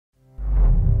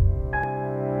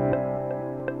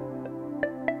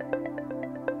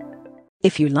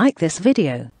If you like this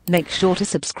video, make sure to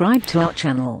subscribe to our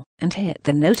channel and hit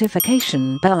the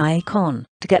notification bell icon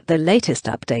to get the latest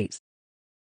updates.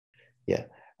 Yeah,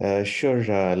 sure.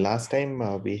 Last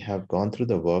time we have gone through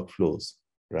the workflows,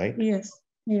 right? Yes.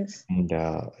 And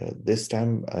this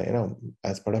time,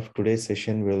 as part of today's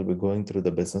session, we'll be going through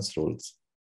the business rules.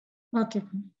 Okay.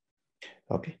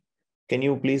 Okay. Can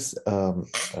you please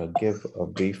give a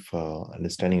brief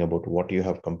understanding about what you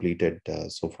have completed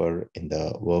so far in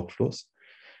the workflows?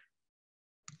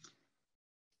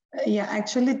 Yeah,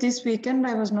 actually this weekend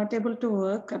I was not able to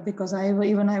work because I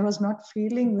was not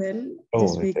feeling well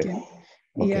this weekend.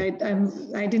 Okay. Yeah,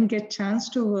 I didn't get chance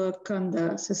to work on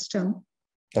the system.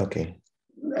 Okay.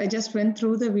 I just went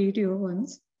through the video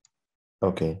once.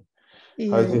 Okay.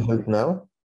 Yeah. How's your health now?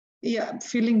 Yeah,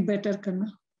 feeling better, Kanna.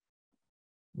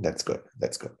 That's good.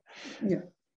 That's good. Yeah.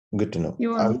 Good to know.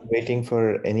 I'm waiting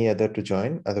for any other to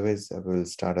join. Otherwise, I will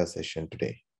start our session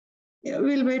today. Yeah,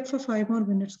 we'll wait for 5 more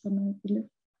minutes, Kanna, I believe.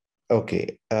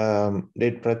 Okay.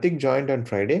 Did Pratik joined on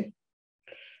Friday?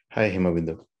 Hi,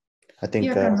 Himabindu. I think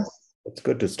it's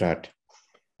good to start.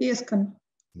 Yes, Kanna.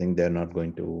 I think they're not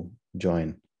going to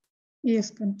join. Yes,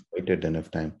 Kanna. Waited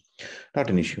enough time. Not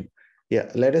an issue.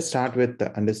 Yeah, let us start with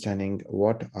understanding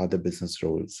what are the business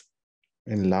roles.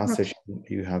 In last session,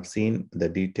 you have seen the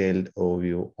detailed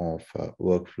overview of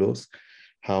workflows,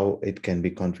 how it can be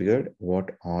configured,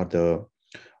 what are the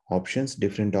options,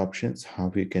 different options, how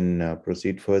we can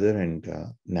proceed further and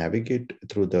navigate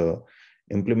through the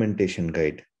implementation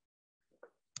guide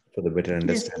for the better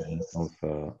understanding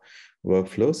of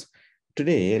workflows.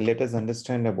 Today, let us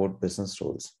understand about business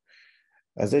roles.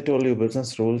 As I told you,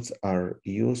 business roles are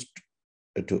used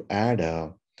to add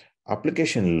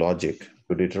application logic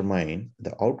to determine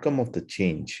the outcome of the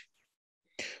change,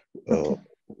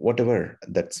 whatever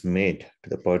that's made to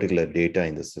the particular data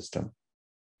in the system.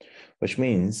 Which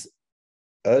means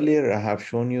earlier I have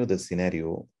shown you the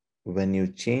scenario when you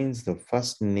change the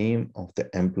first name of the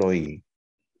employee.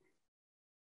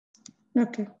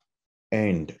 Okay.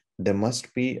 And there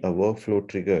must be a workflow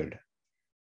triggered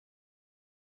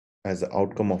as the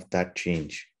outcome of that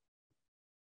change.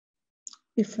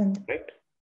 Different. Right?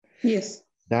 Yes.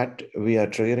 That we are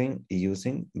triggering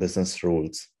using business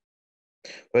rules.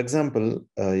 For example,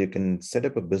 you can set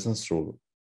up a business rule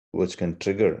which can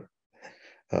trigger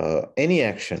any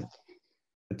action.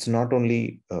 It's not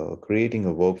only creating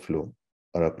a workflow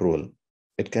or approval.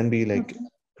 It can be like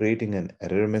creating an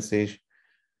error message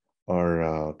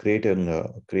or creating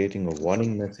a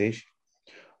warning message.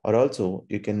 Or also,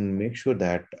 you can make sure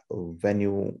that when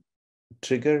you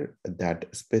trigger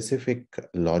that specific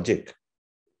logic,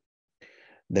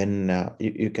 then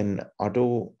you can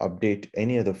auto update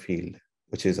any other field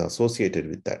which is associated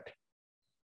with that.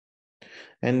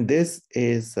 And this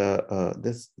is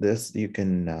this you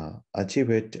can achieve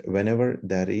it whenever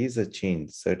there is a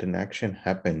change, certain action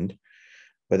happened,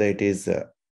 whether it is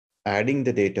adding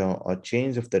the data or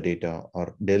change of the data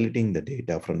or deleting the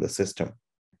data from the system.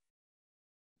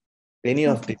 Any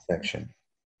of these action.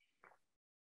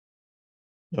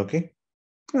 Okay.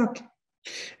 Okay.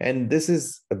 And this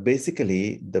is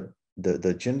basically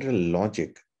the general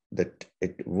logic that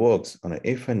it works on an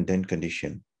if and then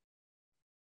condition.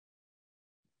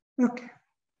 Okay.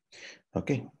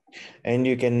 Okay. And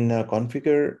you can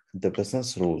configure the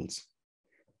business rules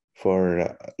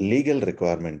for legal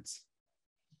requirements,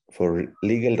 for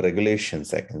legal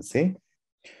regulations, I can say,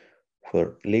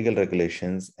 for legal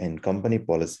regulations and company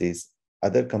policies,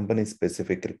 other company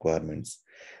specific requirements.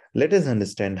 Let us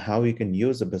understand how you can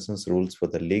use the business rules for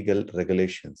the legal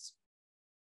regulations.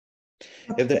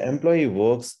 If the employee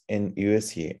works in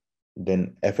USA,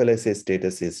 then FLSA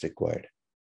status is required.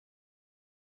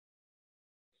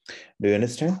 Do you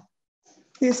understand?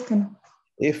 Yes, Kanna.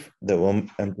 If the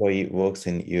employee works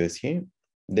in USA,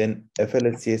 then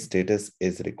FLSA status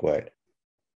is required.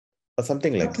 Or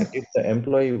something like that. If the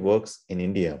employee works in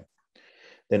India,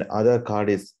 then Aadhaar card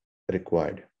is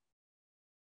required.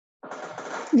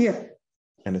 Yeah.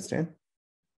 Understand?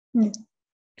 Yeah.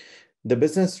 The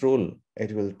business rule,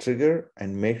 it will trigger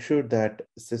and make sure that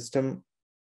system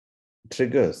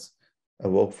triggers a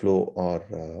workflow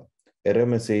or error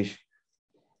message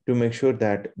to make sure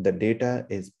that the data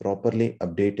is properly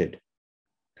updated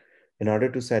in order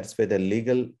to satisfy the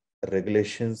legal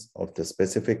regulations of the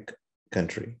specific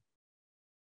country.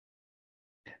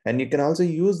 And you can also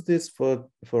use this for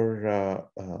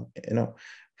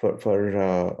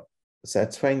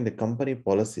satisfying the company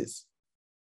policies.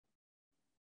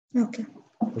 Okay.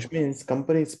 Which means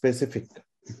company specific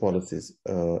policies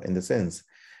in the sense,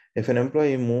 if an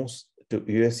employee moves to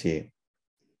USA,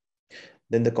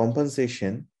 then the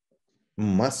compensation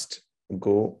must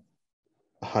go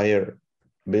higher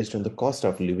based on the cost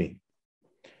of living.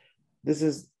 This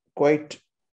is quite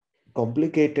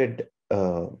complicated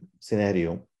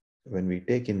scenario when we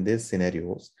take in these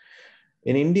scenarios.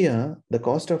 In India, the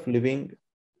cost of living,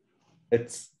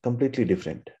 it's completely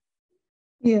different.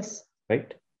 Yes.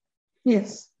 Right?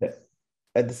 Yes.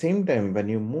 At the same time, when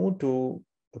you move to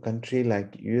a country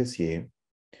like USA,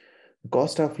 the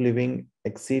cost of living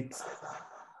exceeds,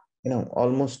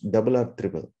 almost double or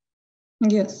triple.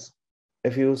 Yes.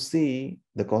 If you see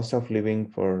the cost of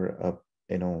living for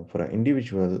for an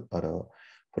individual or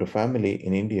for a family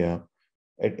in India,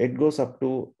 it goes up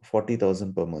to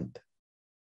 40,000 per month.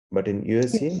 But in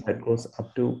USA, Yes. that goes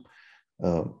up to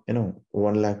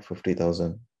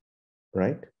 150,000,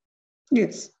 right?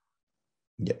 Yes.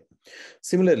 Yeah.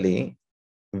 Similarly,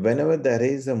 whenever there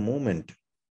is a movement,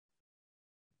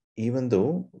 even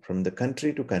though from the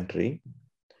country to country,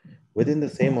 within the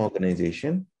same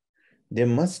organization, they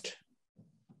must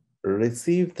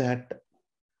receive that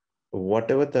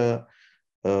whatever the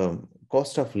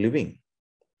cost of living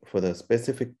for the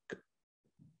specific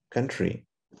country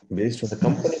based on the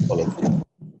company policy.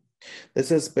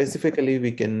 This is specifically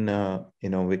we can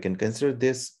we can consider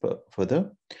this for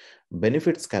the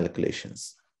benefits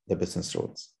calculations, the business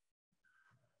rules.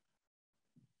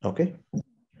 Okay.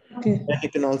 Okay. And you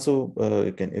can also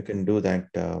you can do that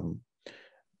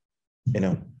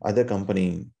other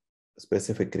company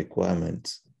specific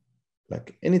requirements,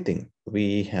 like anything.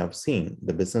 We have seen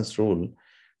the business rule,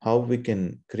 how we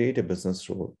can create a business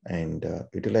rule and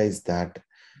utilize that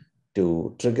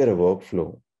to trigger a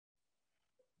workflow.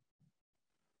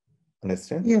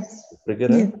 Understand? Yes. Trigger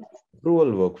Yes. a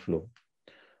approval workflow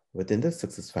within the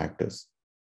SuccessFactors.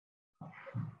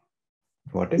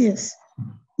 Got it? Yes.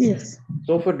 Yes.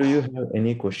 So far, do you have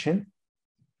any question?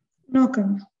 No,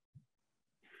 Kanna.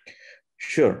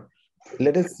 Sure.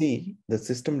 Let us see the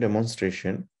system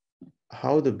demonstration,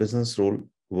 how the business rule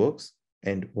works,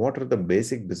 and what are the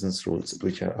basic business rules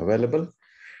which are available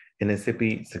in SAP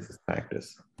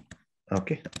SuccessFactors.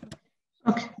 Okay.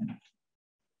 Okay.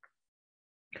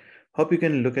 Hope you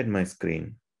can look at my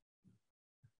screen.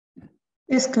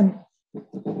 Yes, Kanna.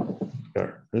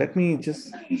 Sure. Let me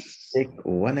just take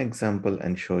one example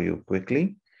and show you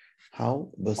quickly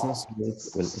how business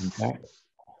rules will impact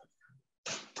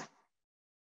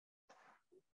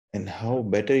and how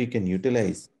better you can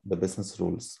utilize the business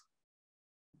rules.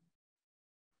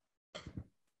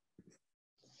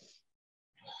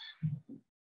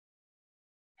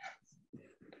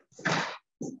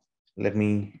 Let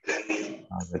me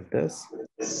start with this.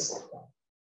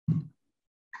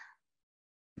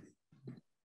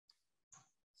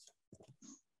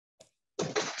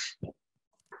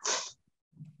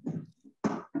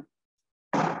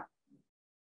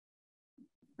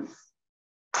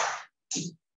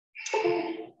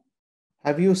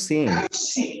 Have you seen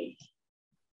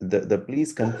the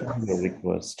please confirm your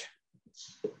request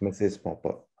message pop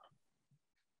up?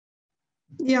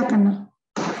 Yeah, Kanna.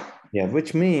 Yeah,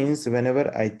 which means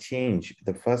whenever I change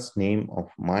the first name of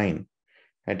mine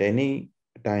at any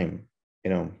time,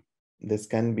 this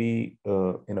can be,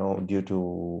 due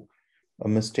to a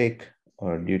mistake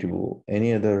or due to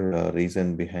any other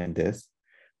reason behind this,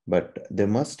 but there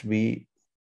must be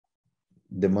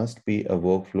a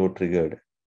workflow triggered,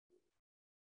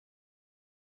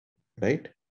 right?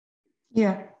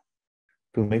 Yeah.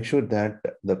 To make sure that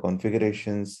the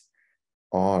configurations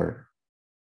are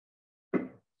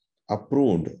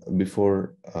approved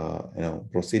before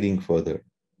proceeding further,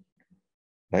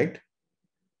 right?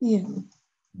 Yeah.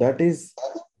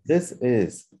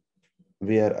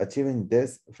 We are achieving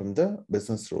this from the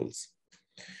business rules.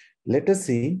 Let us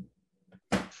see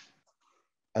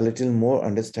a little more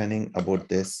understanding about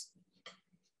this.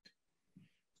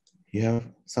 You have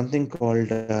something called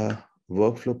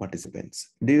workflow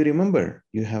participants. Do you remember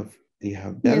you have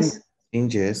done Yes.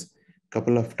 changes a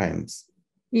couple of times?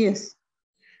 Yes.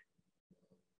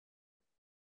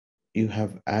 You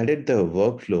have added the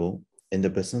workflow in the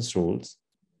business rules,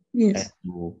 and Yes.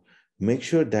 you make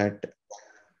sure that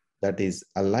that is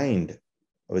aligned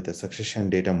with the succession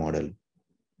data model,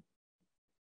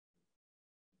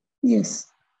 Yes.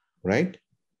 right?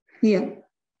 Yeah.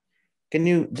 Can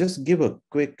you just give a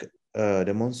quick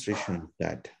demonstration of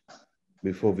that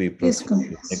before we Yes, proceed to Kanna.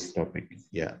 the next topic?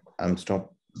 Yeah,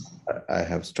 I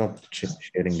have stopped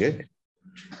sharing it.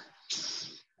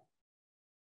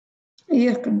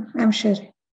 Yeah, Kanna. I'm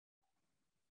sharing.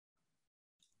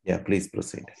 Yeah, please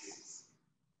proceed.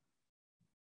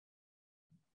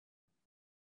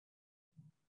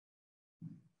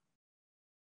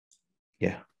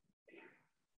 Yeah.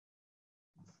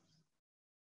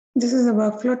 This is a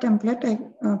workflow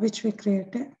template which we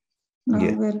created. Now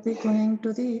Yes. we'll be going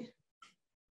to the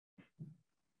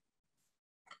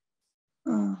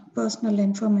personal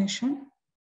information.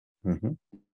 Mm-hmm.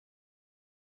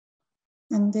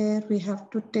 And there we have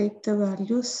to take the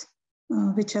values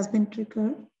which has been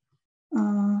triggered.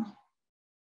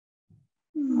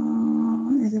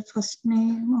 Either first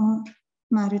name or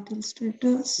marital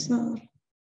status. Or,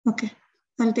 okay,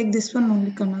 I'll take this one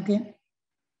only again.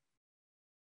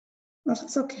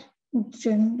 That's okay.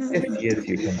 Gender. Yes,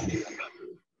 you can.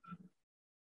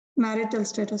 Marital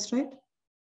status, right?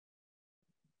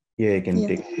 Yeah, you can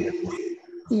take.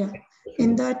 Yeah.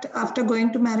 In that, after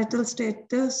going to marital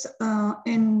status,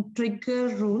 in trigger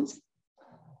rules,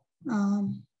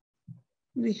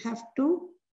 we have to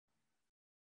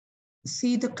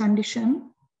see the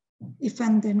condition, if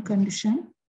and then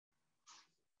condition.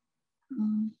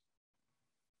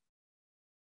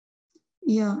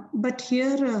 Yeah, but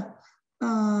here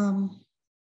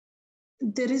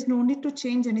there is no need to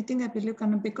change anything, I believe,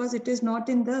 because it is not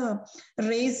in the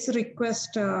raise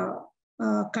request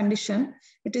condition.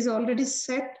 It is already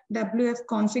set WF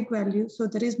config value. So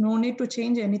there is no need to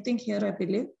change anything here, I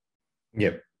believe.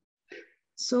 Yep.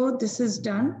 So this is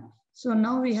done. So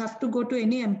now we have to go to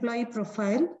any employee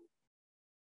profile.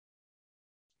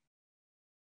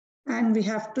 And we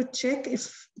have to check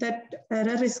if that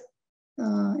error is,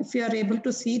 if you are able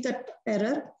to see that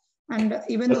error and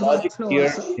even the workflow here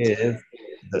also. Is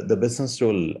the business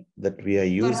rule that we are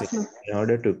using Workflow. in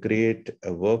order to create a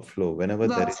workflow whenever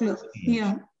there is a change.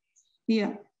 Yeah,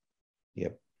 yeah.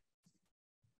 Yep.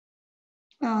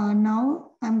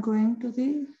 Now I'm going to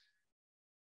the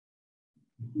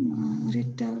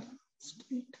retail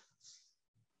state.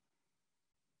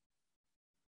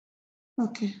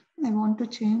 Okay, I want to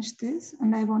change this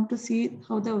and I want to see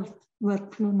how the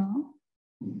workflow now.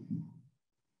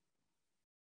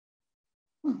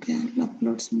 Okay, I'll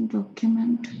upload some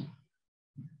document.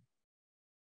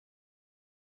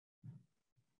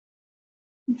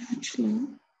 Bachelor.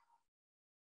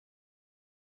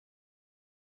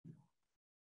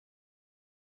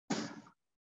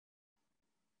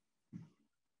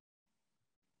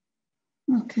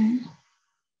 Okay.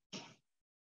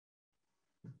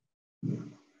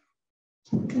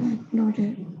 Okay, upload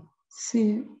it.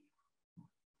 Save.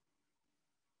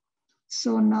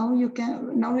 So now we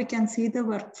can see the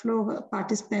workflow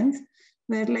participants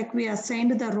where like we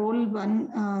assigned the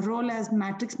role as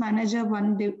matrix manager,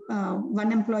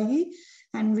 one employee,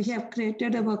 and we have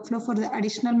created a workflow for the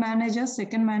additional manager,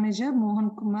 second manager,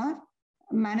 Mohan Kumar.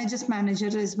 Manager's manager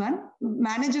is one.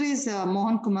 Manager is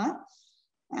Mohan Kumar.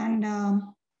 And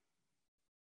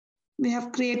we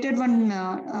have created one,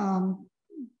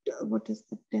 what is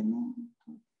the demo?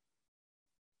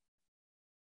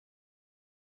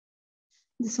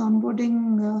 This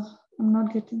onboarding, I'm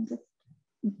not getting the.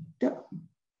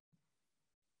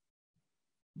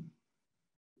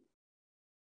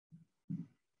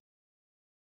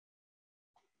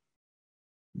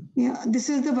 Yeah, this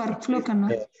is the workflow,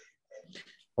 Kanna.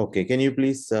 Okay, can you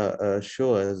please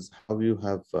show us how you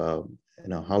have,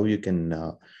 how you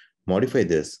can modify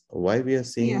this? Why we are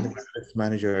seeing the matrix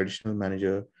manager, additional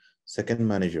manager, second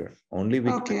manager, only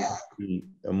we can see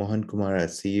Mohan Kumar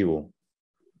as CEO.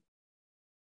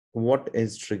 What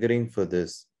is triggering for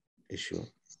this issue?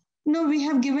 No, we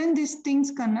have given these things,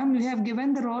 Kanna. We have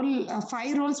given the role,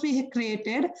 5 roles we have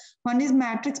created. One is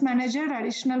matrix manager,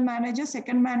 additional manager,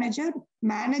 second manager,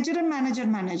 manager, and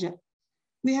manager.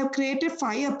 We have created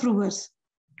 5 approvers.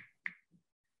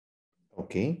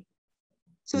 Okay.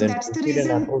 So then that's the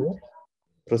reason.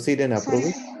 Proceed and approve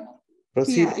it.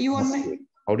 Proceed. Yeah, you want me?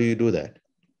 How do you do that?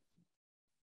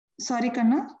 Sorry,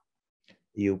 Kanna.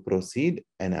 You proceed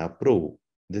and approve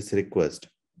this request.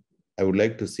 I would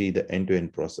like to see the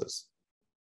end-to-end process.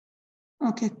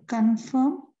 Okay,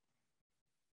 confirm.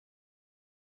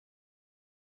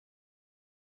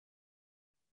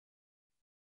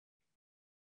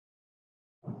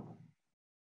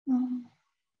 One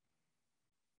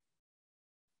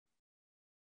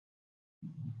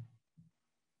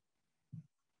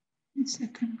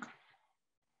second.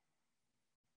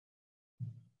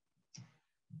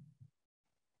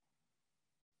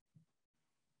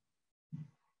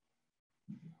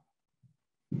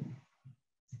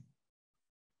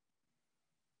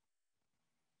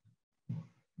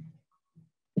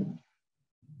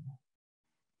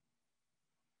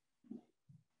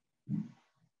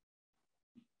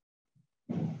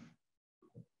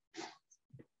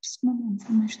 Personal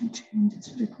information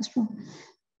changes request form.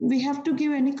 We have to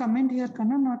give any comment here,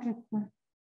 Kanna, not required.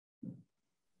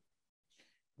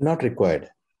 Not required.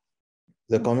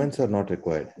 The comments are not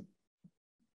required.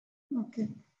 Okay.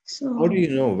 So how do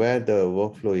you know where the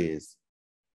workflow is?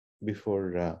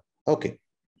 before, okay,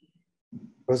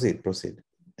 proceed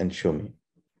and show me.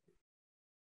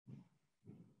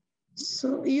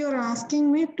 So you're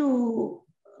asking me to...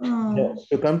 No,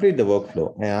 to complete the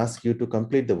workflow. I asked you to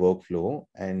complete the workflow,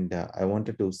 and I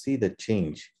wanted to see the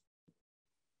change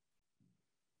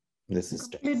in the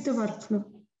system. Complete the workflow.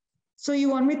 So you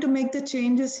want me to make the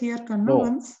changes here, Kanna,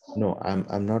 once? No,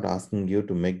 I'm not asking you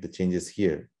to make the changes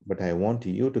here, but I want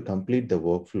you to complete the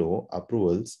workflow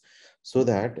approvals so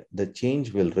that the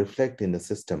change will reflect in the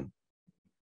system.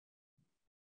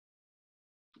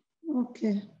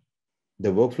 Okay. The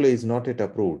workflow is not yet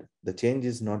approved. The change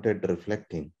is not yet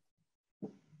reflecting,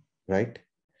 right?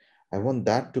 I want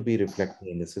that to be reflected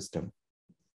in the system.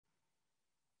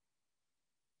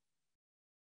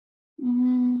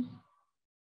 Mm.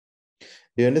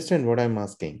 Do you understand what I'm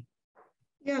asking?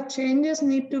 Yeah, changes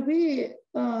need to be,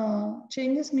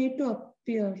 changes need to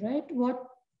appear, right? What?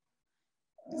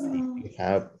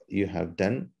 You have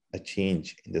done a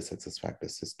change in the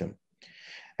SuccessFactors system.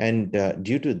 And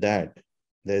due to that,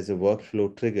 there's a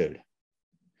workflow triggered.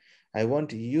 I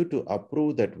want you to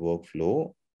approve that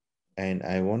workflow, and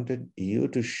I wanted you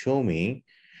to show me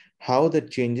how the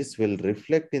changes will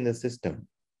reflect in the system.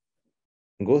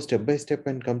 Go step by step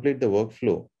and complete the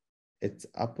workflow. It's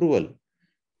approval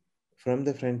from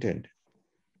the front end,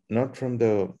 not from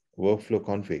the workflow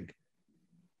config.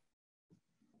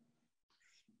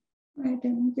 I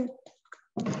didn't get.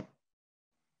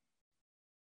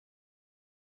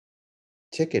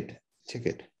 Check it.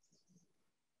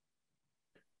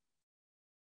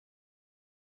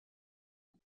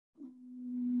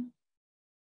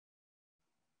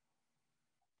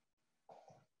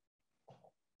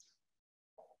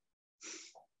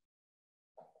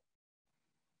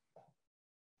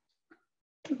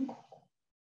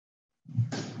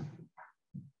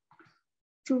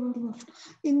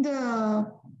 In the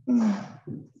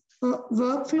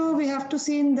workflow, we have to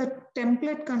see in the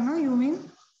template, Kanna, you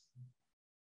mean?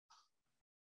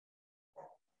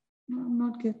 No, I'm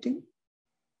not getting.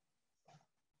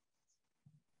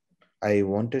 I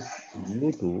wanted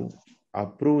you to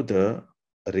approve the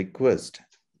request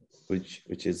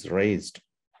which is raised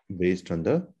based on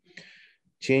the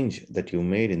change that you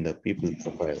made in the people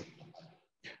profile.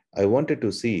 I wanted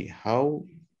to see how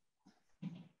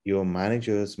your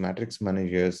managers, matrix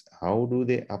managers, how do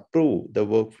they approve the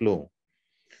workflow?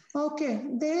 Okay,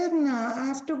 then I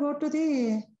have to go to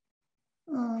the...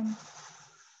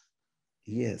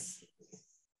 Yes,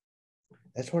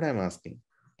 that's what I'm asking.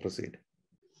 Proceed.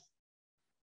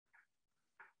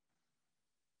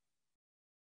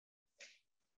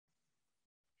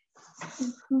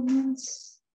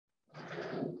 Performance.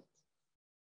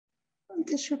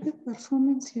 There should be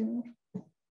performance here.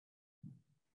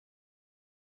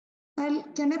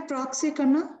 Can I proxy,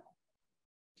 Kanna?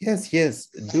 Yes.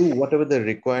 Do whatever the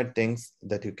required things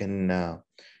that you can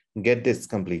get this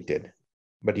completed.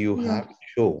 But you have to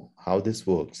show how this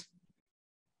works.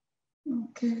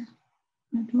 Okay.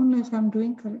 I don't know if I'm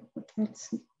doing correct, but I'll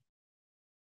see.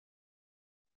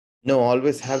 No,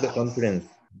 always have the confidence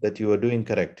that you are doing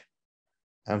correct.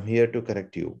 I'm here to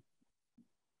correct you.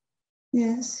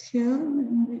 Yes, here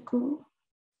when we go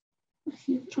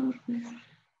here or where?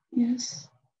 Yes.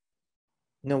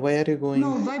 No, why are you going?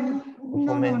 No,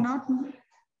 not.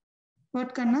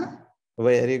 What, Kanna?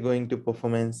 Why are you going to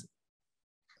performance?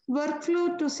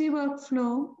 Workflow, to see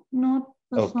workflow, not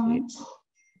performance.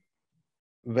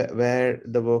 Okay. Where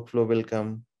the workflow will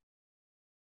come?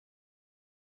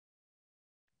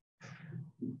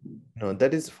 No,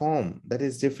 that is form. That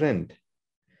is different.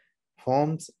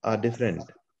 Forms are different.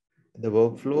 The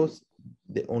workflows,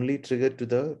 they only trigger to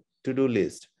the to-do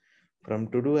list.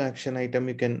 From to-do action item,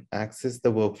 you can access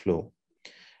the workflow.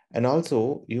 And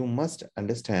also, you must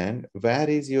understand where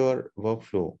is your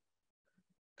workflow.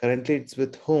 Currently, it's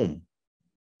with whom?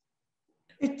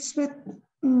 It's with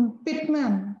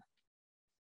Pitman.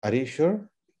 Are you sure?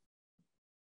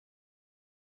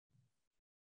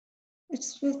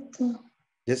 It's with...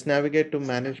 Just navigate to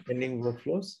manage pending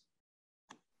workflows.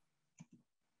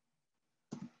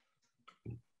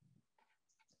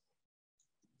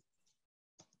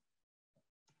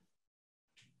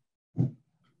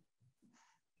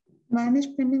 Manage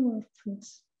pending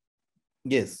workflows.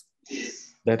 Yes,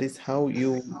 that is how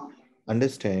you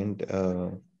understand.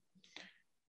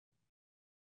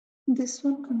 This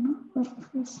one, Kanna?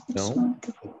 Workflows.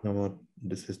 No,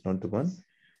 this is not the one.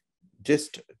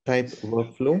 Just type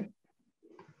workflow.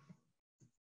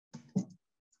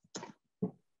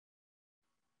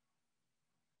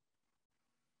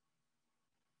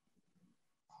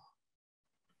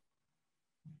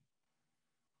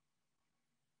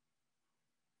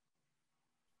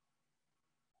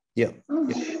 Yeah.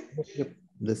 Yep.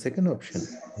 The second option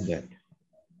that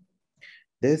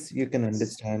this you can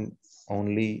understand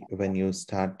only when you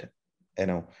start,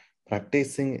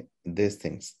 practicing these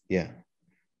things. Yeah.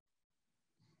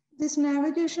 This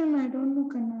navigation, I don't know,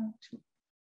 can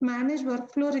manage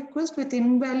workflow request with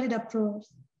invalid approvals.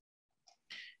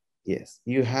 Yes,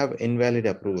 you have invalid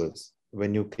approvals.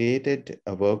 When you created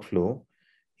a workflow,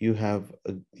 you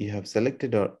have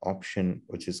selected an option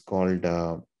which is called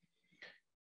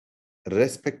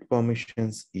respect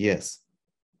permissions yes,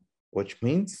 which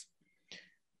means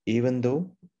even though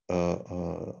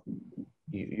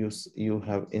you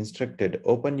have instructed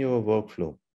open your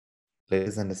workflow. Let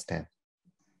us understand.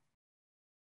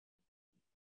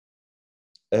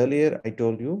 Earlier I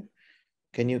told you,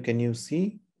 can you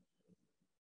see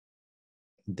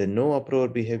the no approver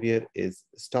behavior is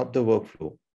stop the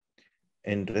workflow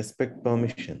and respect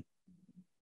permission,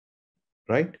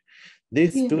 right?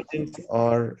 These two things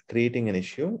are creating an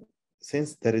issue.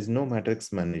 Since there is no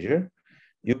matrix manager,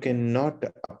 you cannot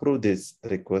approve this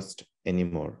request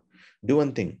anymore. Do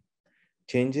one thing,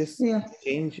 change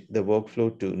the workflow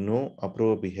to no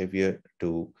approver behavior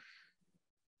to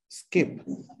skip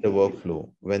the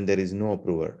workflow when there is no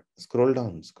approver. Scroll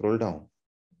down.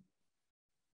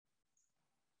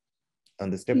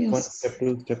 And the step 1, step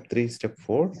 2, step 3, step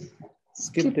 4,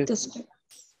 skip this step.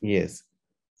 Yes.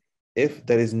 If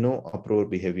there is no approver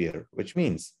behavior, which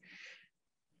means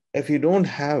if you don't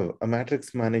have a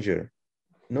matrix manager,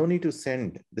 no need to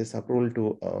send this approval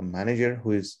to a manager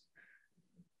who is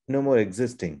no more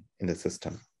existing in the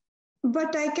system.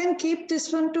 But I can keep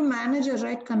this one to manager,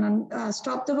 right, Kanan?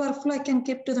 Stop the workflow, I can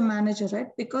keep to the manager, right?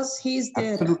 Because he's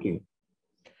there.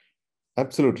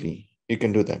 Absolutely. You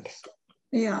can do that.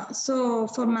 Yeah. So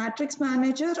for matrix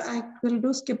manager, I will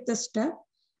do skip the step.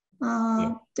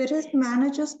 There is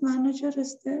manager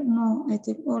is there? No, I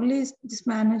think only this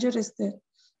manager is there.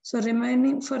 So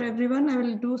remaining for everyone, I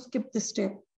will do skip the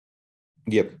step.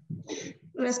 Yep.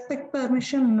 Respect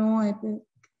permission, no, I think.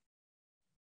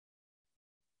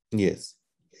 Yes.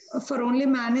 For only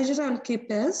manager, I'll keep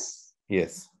yes.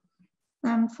 Yes.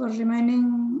 And for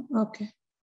remaining, okay.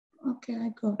 Okay, I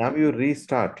got it. Now you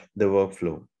restart the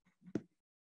workflow.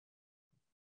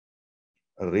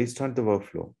 Restart the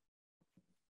workflow.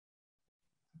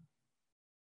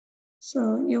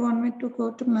 So you want me to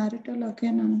go to marital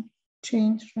again and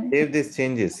change, right? Save these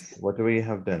changes, whatever you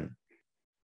have done.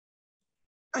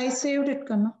 I saved it,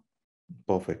 Kanna.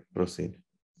 Perfect. Proceed.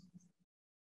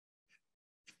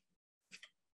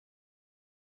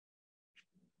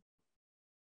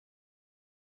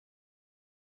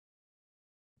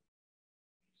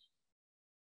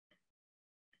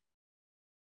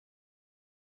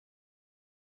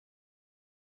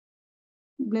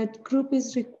 Blood group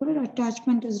is required,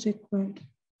 attachment is required.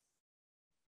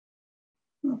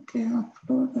 Okay,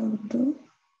 upload, I will do.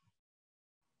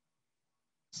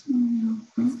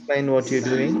 Explain what you're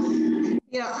doing.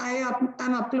 Yeah,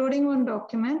 I'm uploading one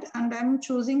document and I'm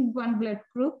choosing one blood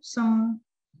group.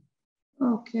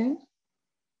 Okay.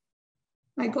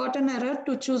 I got an error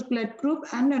to choose blood group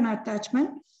and an attachment.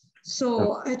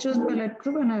 So I chose blood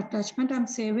group and attachment. I'm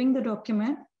saving the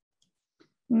document.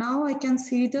 Now I can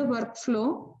see the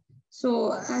workflow.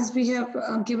 So as we have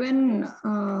given,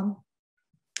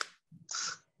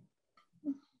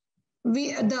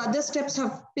 the other steps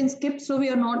have been skipped. So we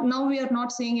are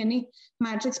not seeing any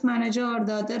matrix manager or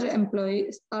the other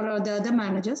employees or the other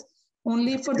managers.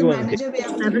 Only for the manager we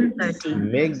have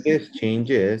 7:30. Make these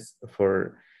changes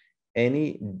for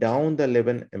any down the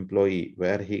line employee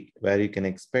where you can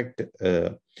expect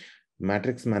a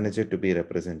matrix manager to be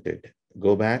represented.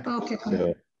 Go back. Okay.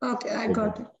 Okay, I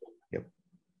got it. Yep.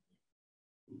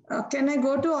 Can I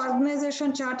go to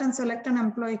organization chart and select an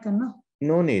employee?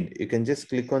 No need. You can just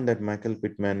click on that Michael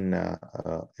Pittman.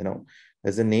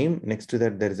 There's a name next to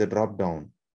that. There is a drop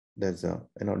down. There's a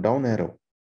down arrow.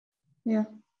 Yeah.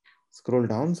 Scroll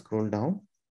down.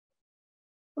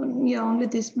 Yeah, only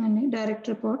this many direct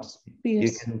reports. PS.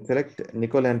 You can select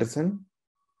Nicole Anderson.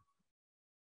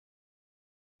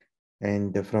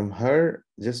 And from her,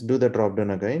 just do the drop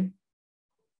down again.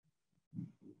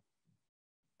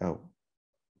 Oh,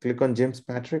 click on James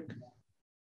Patrick.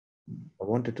 I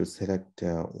wanted to select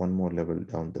one more level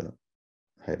down the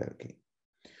hierarchy.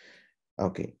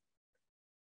 Okay.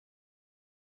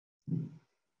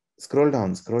 Scroll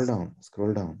down.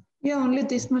 Yeah, only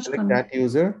this much. Select that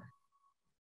user.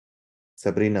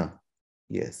 Sabrina.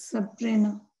 Yes.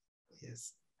 Sabrina.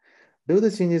 Yes. Do the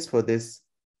changes for this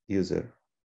user.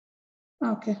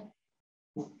 Okay.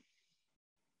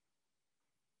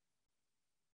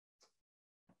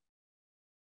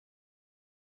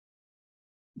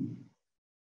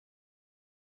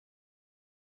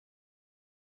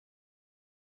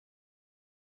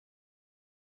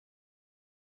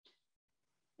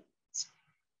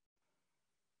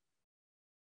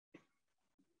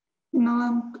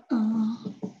 Now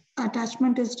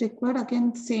attachment is required.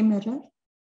 Again, same error.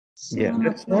 So Yeah,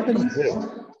 that's not an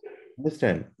error.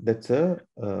 Understand? That's a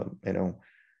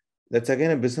that's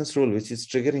again a business rule which is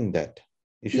triggering that.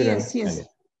 You should understand it.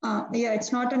 Yeah,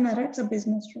 it's not an error. It's a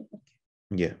business rule. Okay.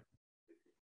 Yeah.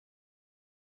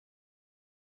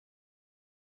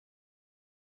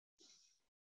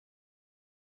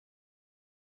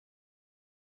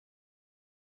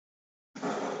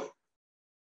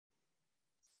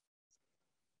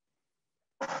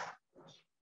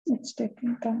 It's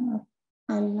taking time.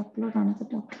 I'll upload another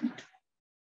document.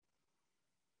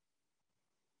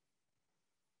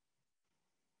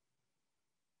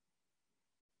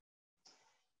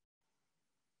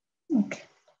 Okay.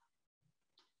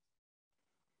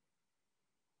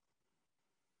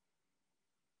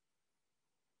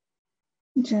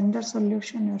 Gender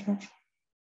solution error.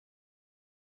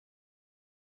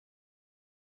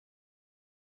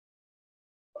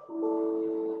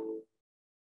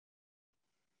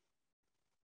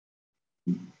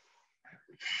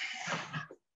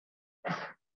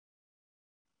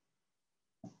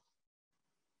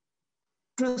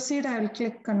 Proceed, I will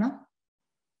click Kanna.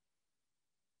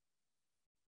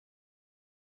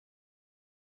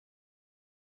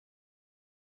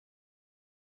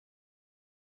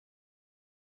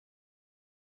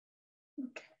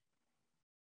 Okay.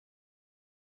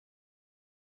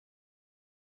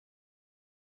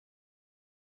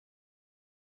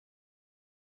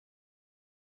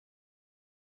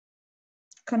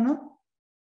 Kanna.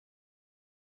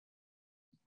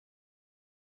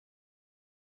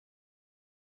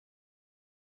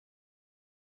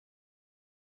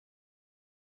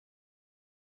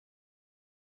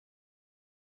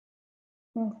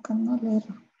 Oh, Kanna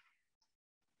later.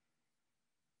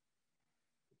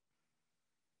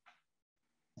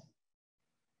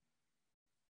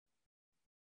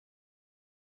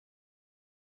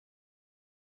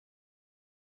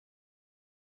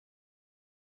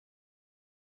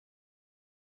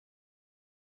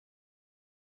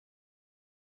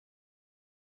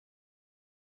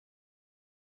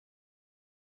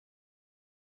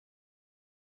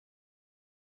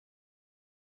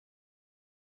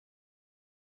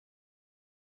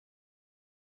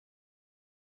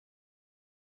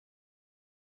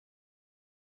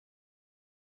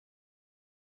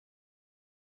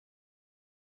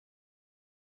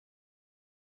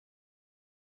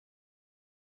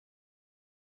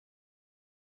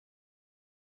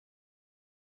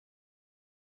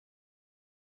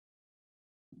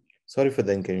 Sorry for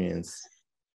the inconvenience.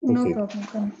 No problem,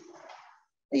 Kanna.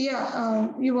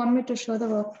 Yeah, you want me to show the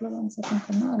workflow? 1 second,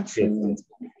 Kanna. I'll show you. Yes,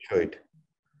 show it.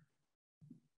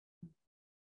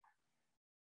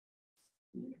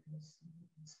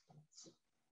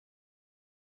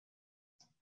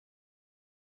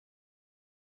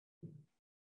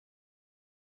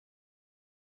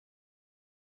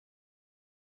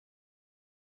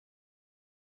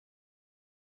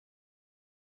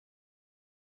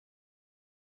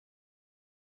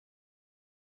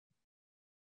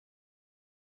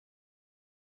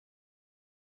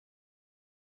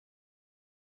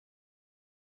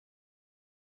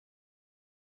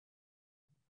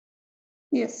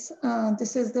 Yes,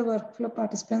 this is the workflow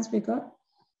participants we got.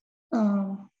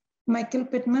 Michael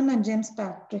Pittman and James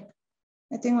Patrick.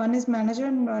 I think one is manager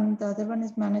and the other one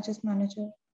is manager's manager.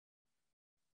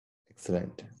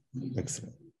 Excellent.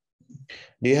 Excellent.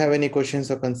 Do you have any questions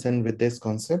or concern with this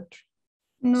concept?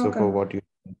 No, so for what you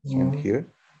mentioned here?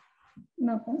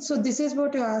 No. So this is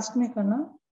what you asked me, Kanna?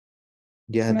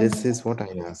 Yeah, this is what I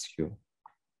asked you.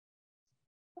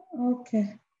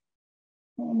 Okay.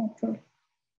 Oh, no problem.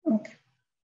 Okay.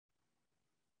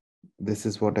 This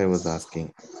is what I was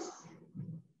asking.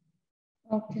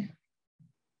 Okay.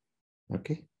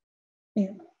 Okay.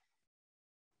 Yeah.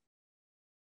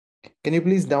 Can you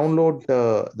please download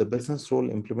the business role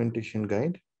implementation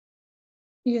guide?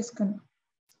 Yes, Kanna.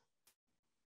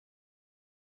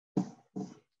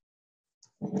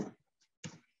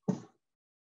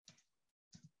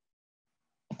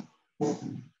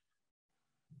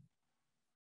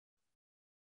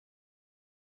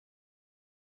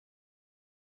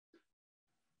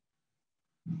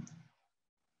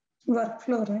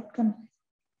 Workflow, right, Kanna?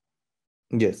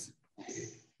 Yes.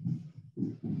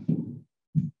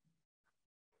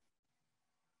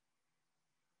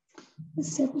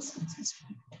 SAP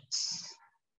SuccessFactors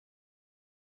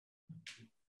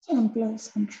Employee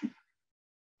Central.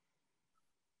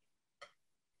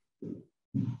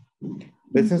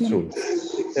 Business rules,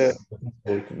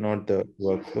 not the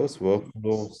workflows.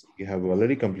 Workflows you have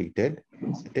already completed.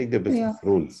 Take the business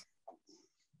rules.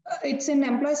 It's in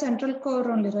Employee Central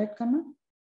core only, right, Kanna?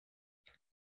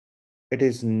 it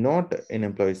is not in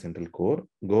Employee Central core.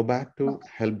 Go back to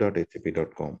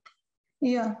help.sap.com.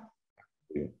 Yeah.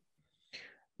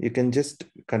 You can just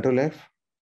Control F.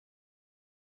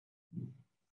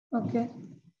 Okay.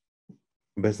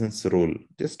 Business role.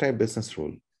 Just type business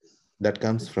role. That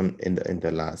comes from in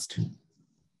the last.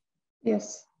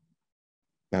 Yes.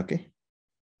 Okay.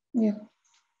 Yeah.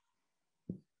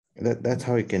 That's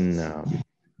how you can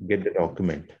get the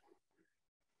document.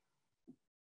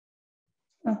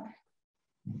 Okay.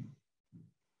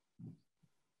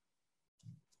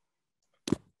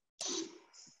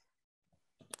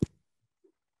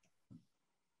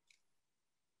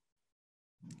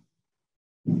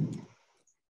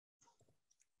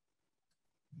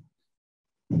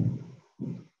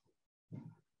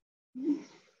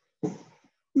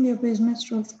 Your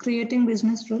business rules, creating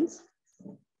business rules.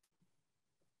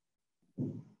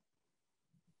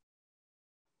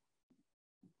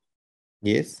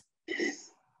 Yes.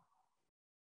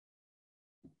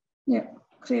 Yeah,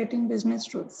 creating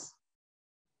business rules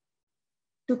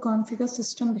to configure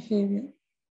system behavior.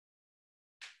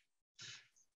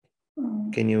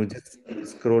 Can you just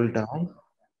scroll down?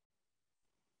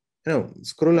 No,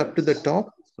 scroll up to the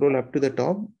top. Scroll up to the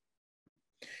top.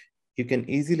 You can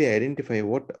easily identify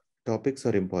what topics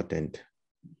are important.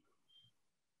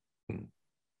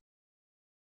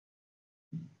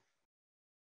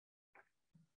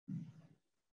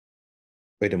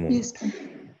 Wait a moment. Yes.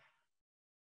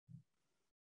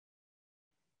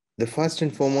 The first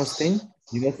and foremost thing,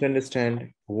 you must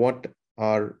understand what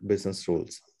are business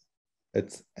rules.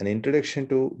 It's an introduction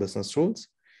to business rules,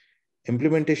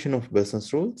 implementation of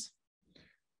business rules,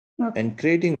 and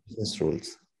creating business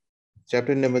rules.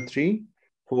 Chapter number 3,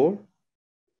 4,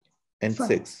 and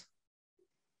 6.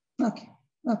 Okay.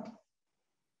 Okay.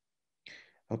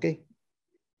 Okay.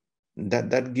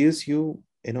 That gives you,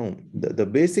 the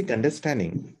basic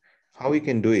understanding how you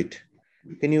can do it.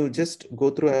 Can you just go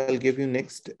through? I'll give you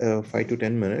next 5 to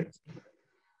 10 minutes.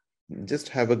 Just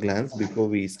have a glance before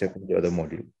we step into the other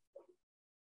module.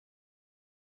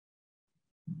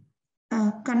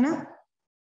 Kanna?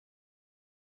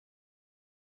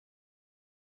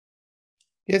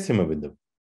 Yes, Himabindu.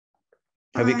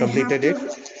 Have you completed it?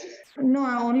 No,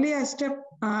 only a step.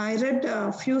 I read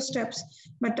a few steps,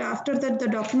 but after that, the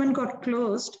document got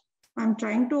closed. I'm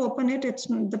trying to open it.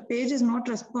 The page is not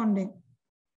responding.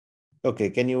 Okay,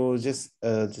 can you just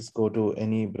go to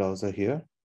any browser here?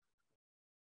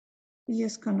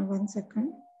 Yes, Kanna, 1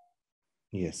 second.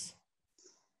 Yes.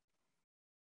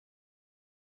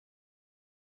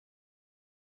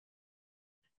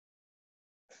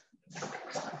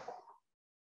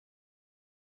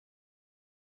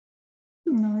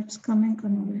 No, it's coming,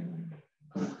 Kanna.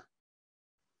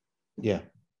 Yeah.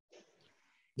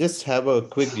 Just have a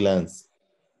quick glance.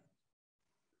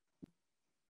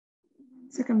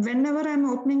 Second, whenever I'm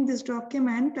opening this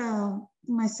document,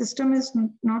 my system is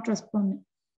not responding.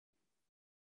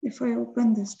 If I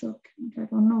open this document, I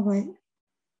don't know why.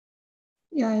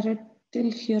 Yeah, I read till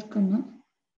here, Kanna.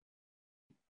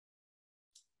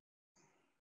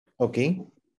 Okay.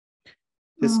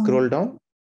 Just scroll down.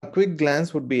 A quick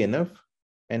glance would be enough.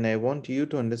 And I want you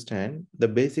to understand the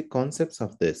basic concepts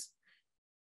of this.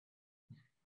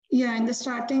 Yeah, in the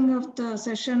starting of the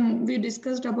session, we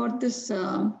discussed about this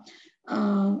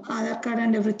Aadhaar card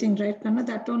and everything, right, Kanna?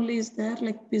 That only is there,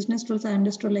 like business rules, I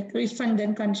understood, like if and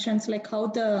then conditions, like how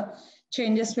the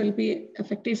changes will be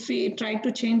effective. If we try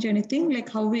to change anything, like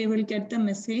how we will get the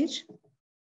message.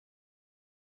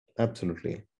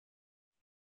 Absolutely.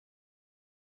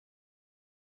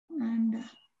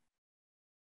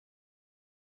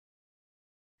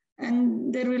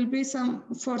 And there will be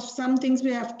for some things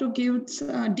we have to give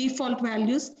default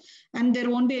values, and there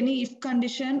won't be any if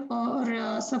condition,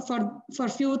 or so for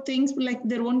few things, like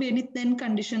there won't be any then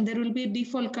condition. There will be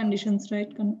default conditions,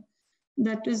 right?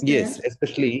 That is there. Yes,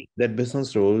 especially that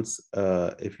business roles,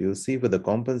 if you see for the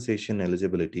compensation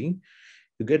eligibility,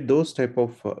 you get those type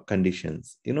of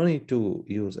conditions. You don't need to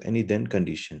use any then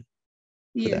condition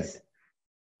for Yes. that.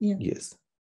 Yeah. Yes.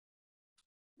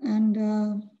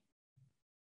 And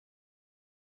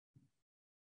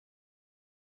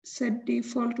set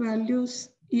default values.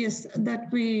 Yes, that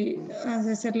we, as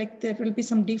I said, like there will be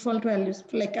some default values,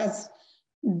 like as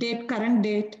date, current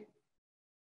date.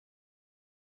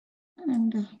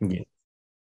 And yeah.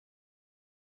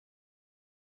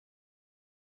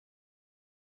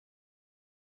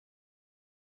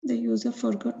 The user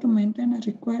forgot to maintain a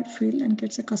required field and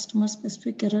gets a customer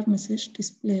specific error message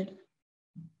displayed.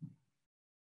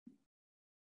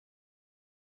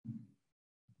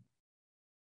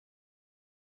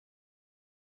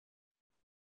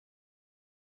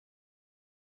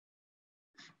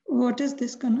 What is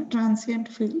this kind of transient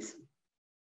fields?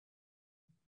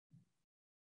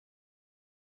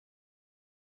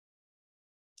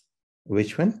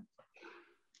 Which one?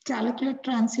 Calculate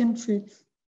transient fields.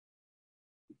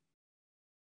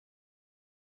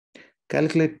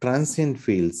 Calculate transient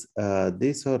fields.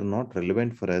 These are not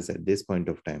relevant for us at this point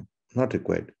of time. Not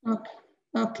required. Okay.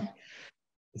 Okay.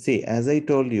 See, as I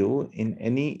told you, in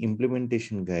any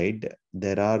implementation guide,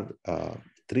 there are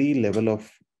 3 levels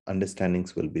of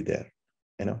understandings will be there.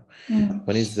 You know,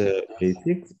 one is the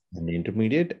basics, and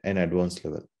intermediate, and advanced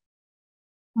level.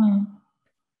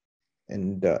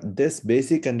 And this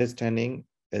basic understanding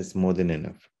is more than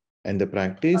enough. And the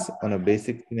practice on a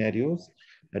basic scenarios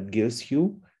that gives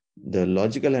you the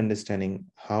logical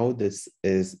understanding how this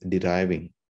is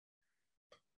deriving.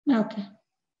 Okay.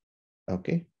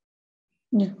 Okay.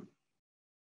 Yeah.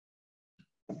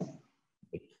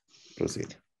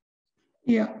 Proceed.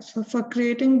 Yeah. So for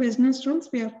creating business rules,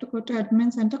 we have to go to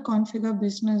Admin Center, configure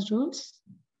business rules,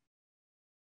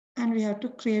 and we have to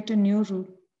create a new rule.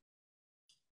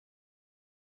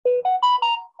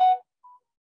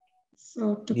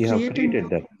 So to You have created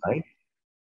that, right?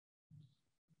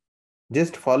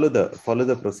 Just follow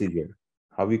the procedure.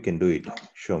 How you can do it?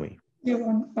 Show me. You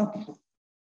want, okay.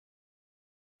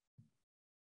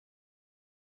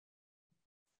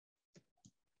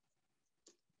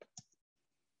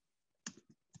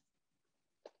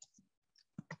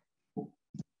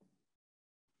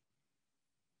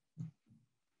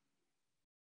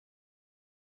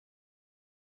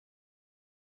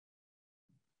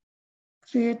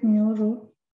 Create new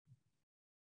rule.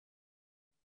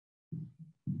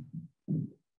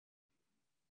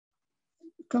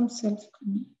 Become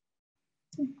self-commit.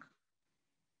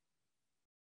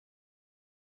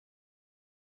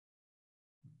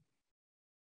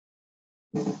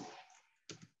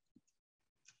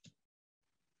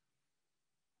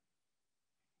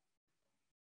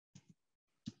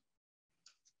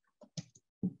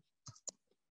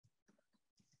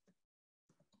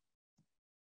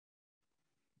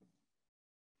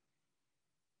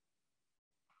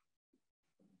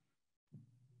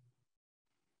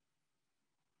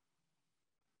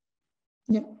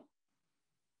 Yeah.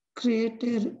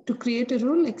 To create a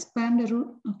rule, expand a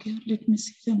rule. Okay, let me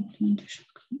see the implementation.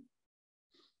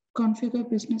 Configure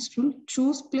business rule.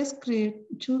 Choose plus create.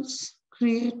 Choose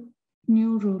create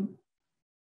new rule.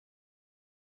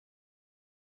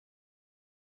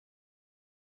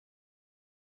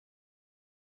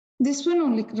 This one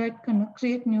only, right?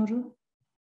 Create new rule.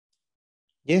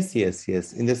 Yes.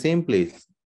 In the same place.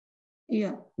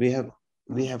 Yeah. We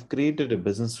have created a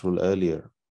business rule earlier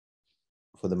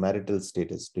for the marital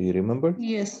status. Do you remember?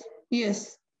 Yes.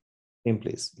 Same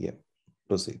place. Yeah.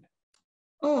 Proceed.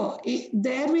 Oh,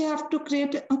 there we have to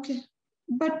create. Okay.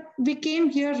 But we came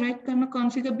here, right?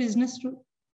 Configure business rule.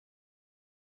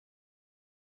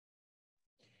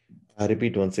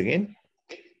 Repeat once again.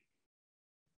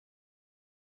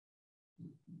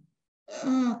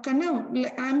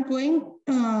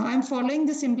 I'm following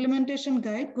this implementation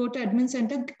guide. Go to Admin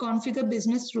Center, configure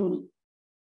business rule.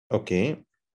 Okay.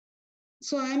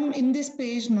 So I'm in this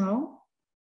page now.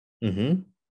 You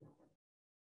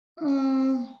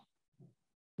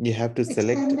have to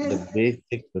select the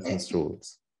basic business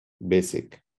rules.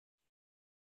 Basic.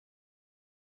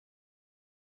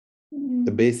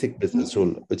 The basic business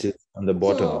rule, which is on the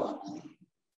bottom.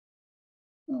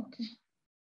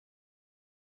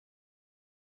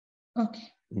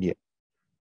 Okay. Yeah.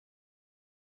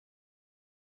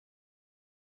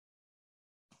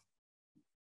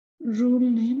 Rule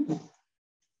name.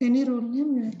 Any rule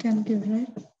name I can give,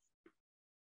 right?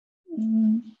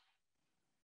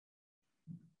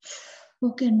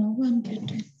 Okay, now I'm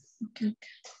getting. Okay.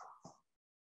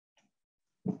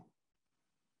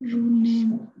 Rule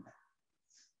name.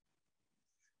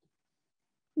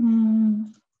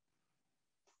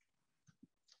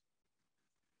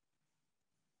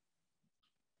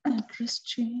 Address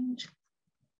change.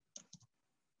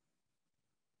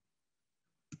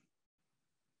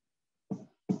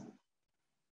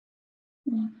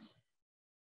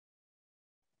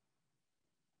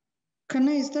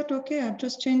 Kanna, is that okay?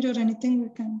 Address change or anything we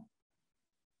can?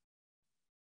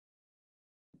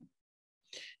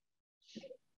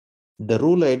 The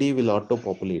rule ID will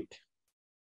auto-populate.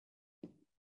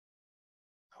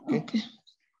 Okay.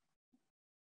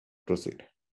 Proceed.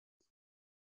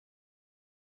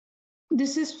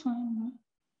 This is fine.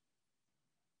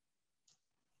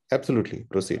 Absolutely.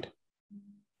 Proceed.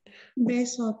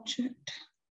 Base object.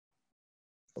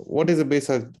 What is the base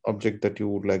object that you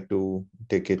would like to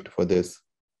take it for this?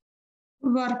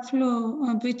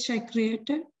 Workflow which I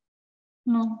created.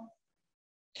 No.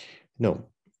 No.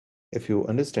 if you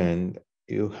understand,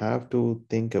 you have to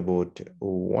think about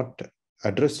what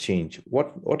address change,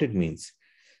 what it means.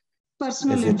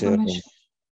 Personal Is it information.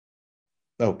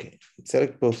 okay?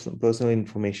 Select personal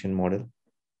information model.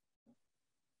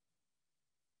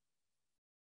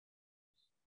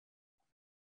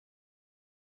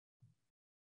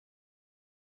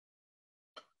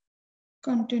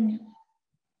 Continue.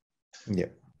 Yeah.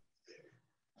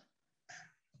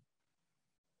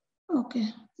 Okay.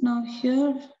 Now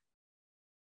here,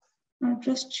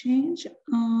 address change.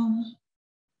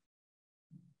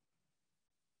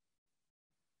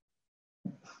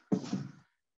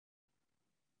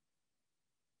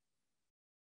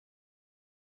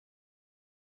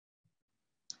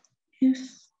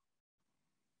 If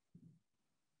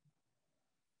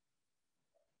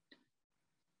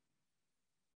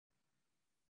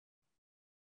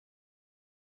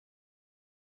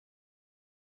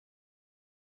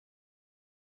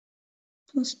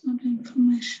personal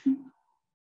information.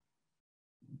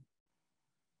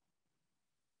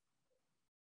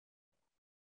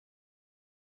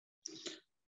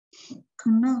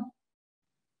 Kanna.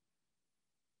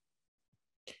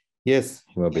 Yes,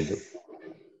 Himabindu.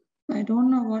 I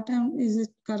don't know is it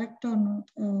correct or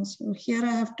not. So here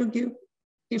I have to give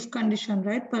if condition,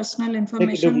 right? Personal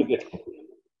information.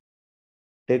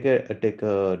 Take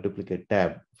a duplicate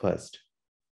tab first.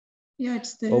 Yeah,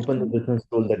 it's there. Open the business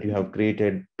rule that you have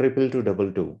created,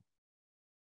 222.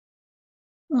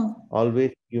 Oh.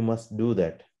 Always you must do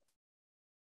that.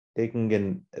 Taking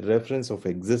a reference of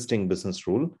existing business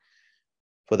rule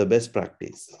for the best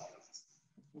practice.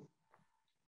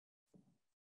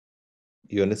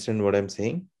 You understand what I'm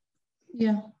saying?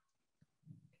 Yeah.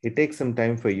 It takes some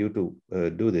time for you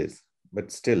to do this,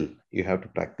 but still you have to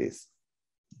practice.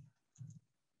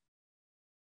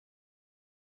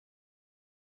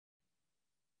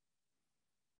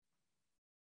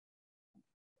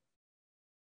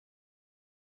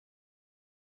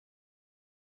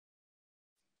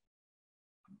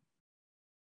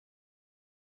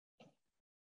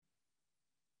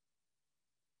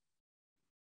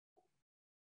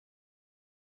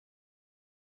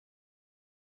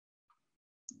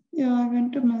 Yeah, I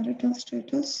went to marital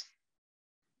status.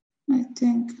 I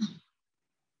think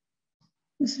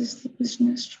this is the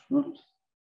business rule.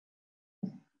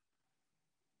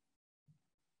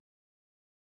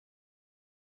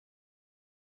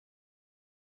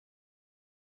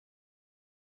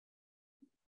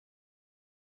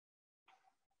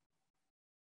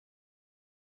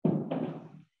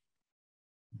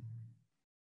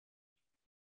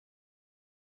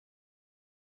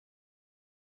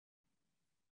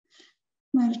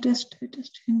 Marital status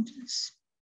changes.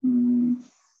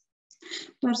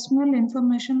 Personal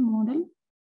information model.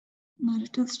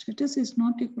 Marital status is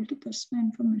not equal to personal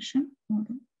information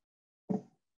model.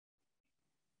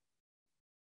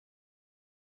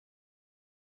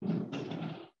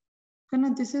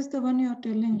 Kanna, this is the one you are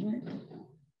telling, right?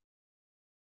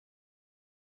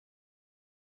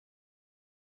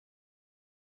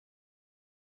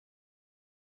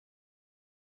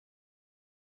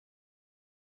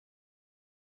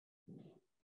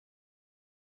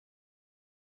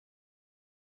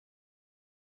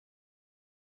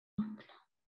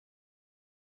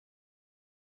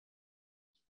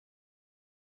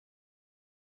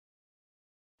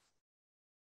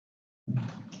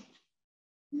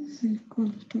 Is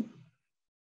equal to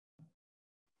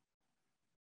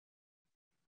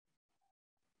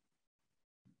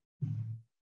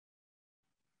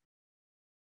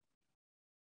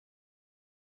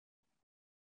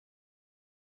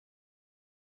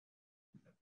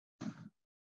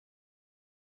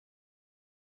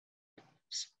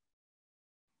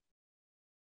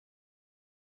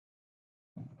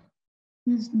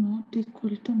is not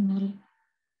equal to null.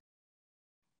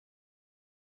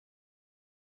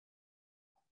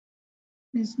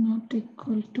 Is not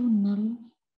equal to null.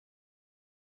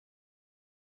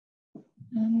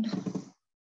 And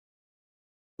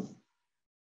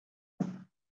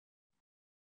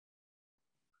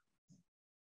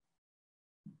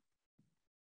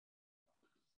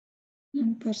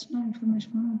personal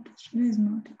information is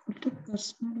not equal to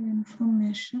personal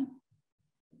information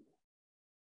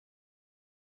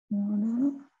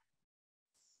model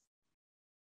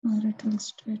marital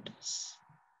status.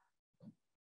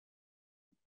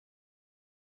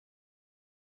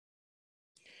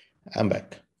 I'm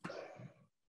back.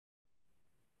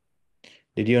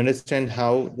 Did you understand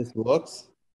how this works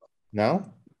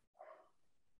now?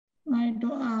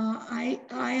 I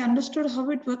understood how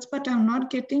it works, but I'm not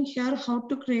getting here how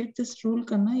to create this rule,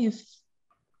 Kanna.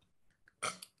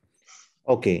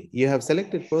 Okay, you have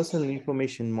selected personal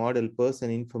information model,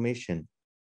 person information.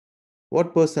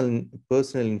 What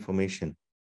personal information?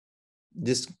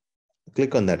 Just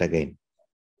click on that again.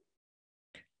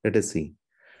 Let us see.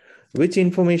 Which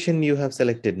information you have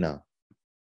selected now?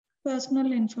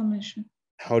 Personal information.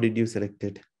 How did you select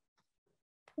it?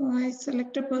 I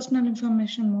selected personal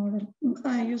information model.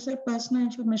 I use a personal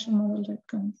information model.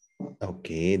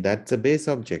 Okay, that's a base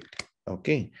object.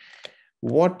 Okay.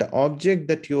 What object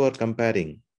that you are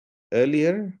comparing?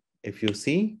 Earlier, if you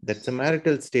see, that's a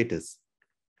marital status.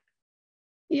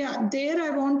 Yeah, there I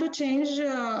want to change,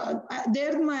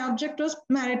 there my object was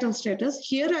marital status.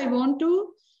 Here I want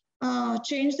to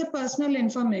change the personal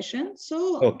information.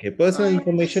 So, okay, personal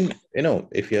information,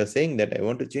 if you're saying that I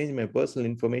want to change my personal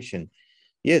information,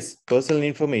 yes, personal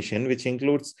information, which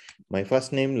includes my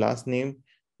first name, last name,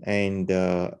 and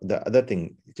the other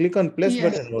thing. Click on plus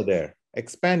button over there,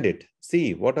 expand it,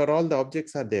 see what are all the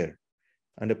objects are there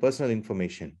under personal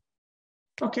information.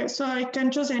 Okay, so I can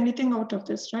choose anything out of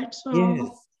this, right? So,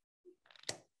 yes.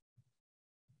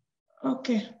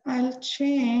 Okay, I'll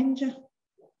change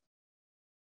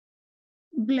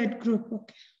blood group.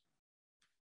 Okay.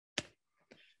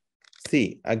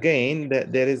 See, again,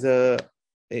 there is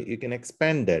you can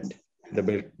expand that,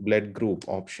 the blood group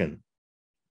option.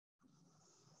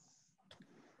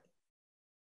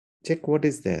 Check what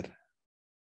is there.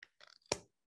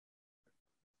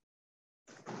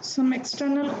 Some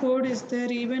external code is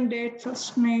there, even date,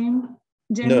 first name,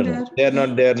 gender. No,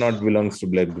 they are not belongs to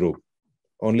blood group.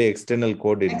 Only external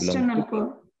code it belongs to.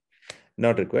 Code.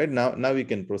 Not required. Now we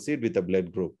can proceed with the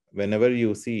blood group. Whenever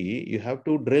you see, you have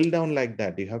to drill down like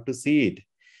that. You have to see it.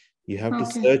 You have to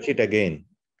search it again.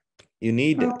 You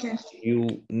need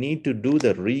to do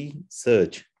the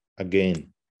research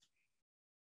again.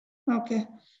 Okay.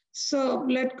 So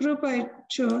blood group I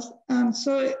chose.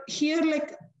 So here,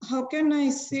 like, how can I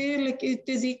say like it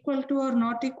is equal to or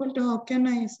not equal to? How can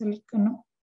I select?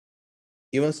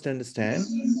 You must understand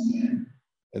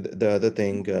the other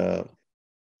thing.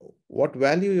 What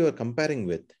value you are comparing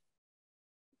with?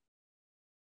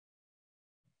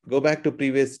 Go back to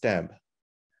previous tab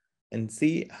and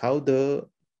see how the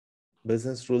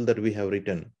business rule that we have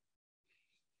written.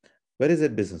 Where is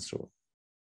that business rule?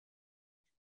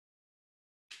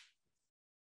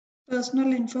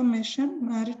 Personal information,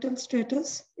 marital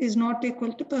status is not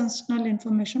equal to personal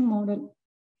information model.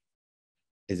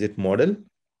 Is it model?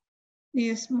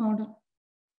 Yes, model.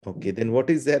 Okay, then what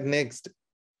is there next?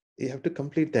 You have to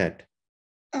complete that.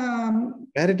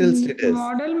 Marital status.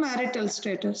 Model marital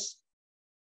status.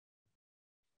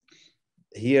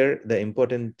 Here, the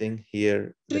important thing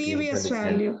here. Previous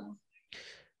value.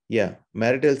 Yeah,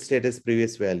 marital status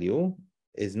previous value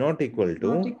is not equal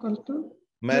to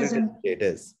marital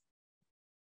status.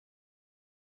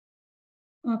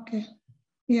 Okay.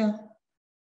 Yeah.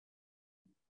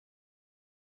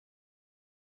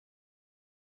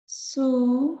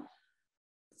 So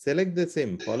select the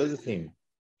same, follow the same.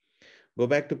 Go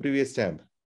back to previous tab.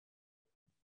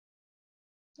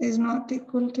 Is not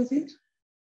equal to this.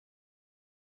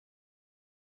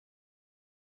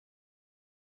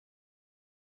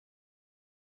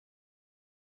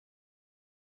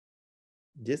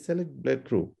 Just select blood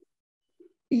group.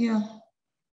 Yeah.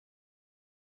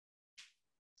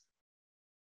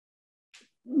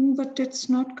 But it's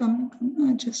not coming.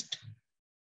 Just.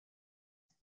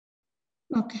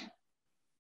 Okay.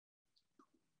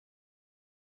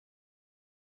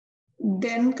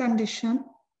 Then condition.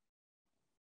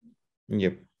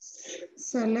 Yep.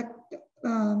 Select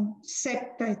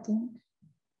set, I think.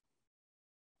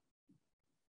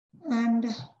 And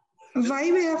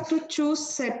why we have to choose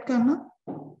set, Kana?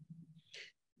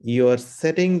 You are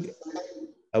setting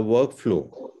a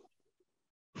workflow.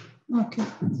 Okay.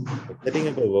 Setting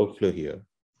up a workflow here.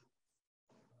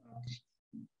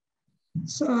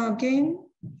 So again,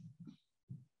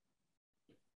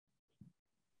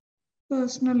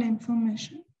 personal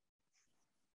information,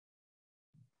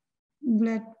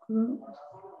 blood group,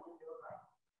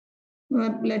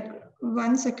 blood.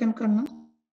 1 second, Kana.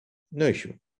 No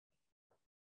issue.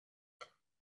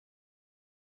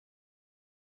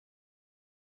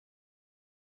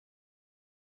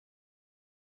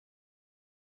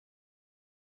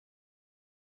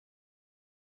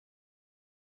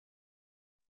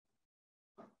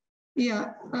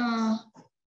 Yeah.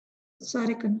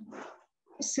 Sorry, Kana.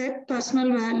 Set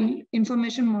personal value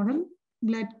information model,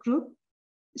 blood group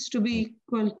is to be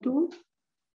equal to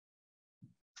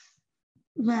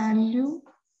value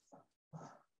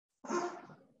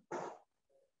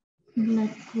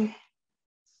blood group.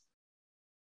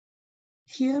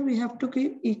 Here we have to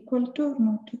give equal to or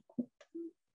not equal to.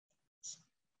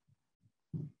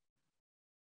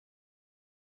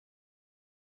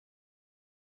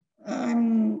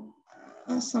 I'm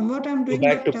somewhat I'm Go doing,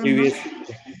 back to but I'm not.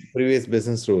 previous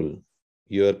business rule.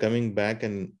 You are coming back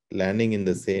and landing in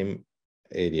the same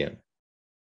area.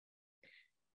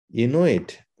 You know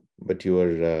it, but you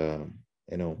are,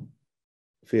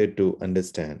 fear to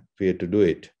understand, fear to do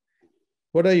it.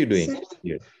 What are you doing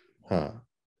here?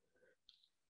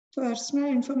 Personal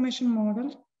information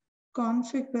model,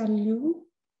 config value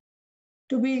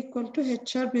to be equal to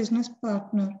HR business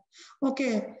partner.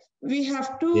 Okay, we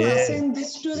have to assign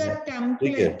this to the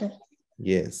template.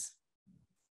 Yes.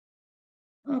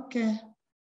 Okay.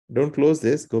 Don't close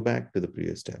this. Go back to the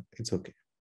previous tab. It's okay.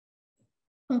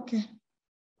 Okay.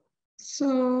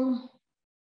 So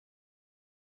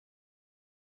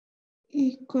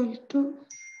equal to,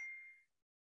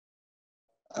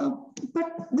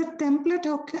 but the template,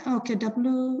 okay,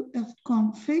 WF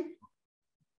config,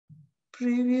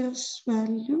 previous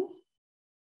value.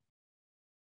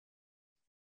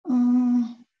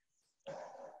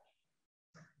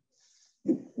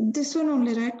 This one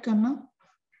only, right, Kanna?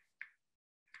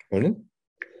 Pardon?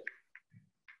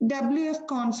 WF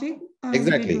config.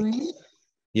 Exactly.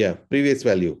 Yeah, previous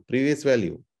value.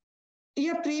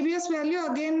 Yeah, previous value.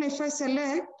 Again, if I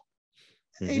select,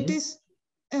 it is,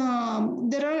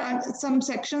 there are some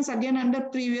sections again under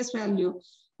previous value.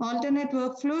 Alternate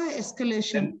workflow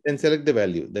escalation. Then select the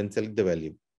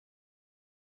value.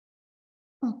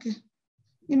 Okay.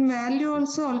 In value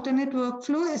also alternate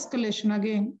workflow escalation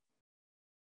again.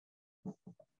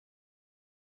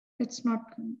 It's not,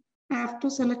 I have to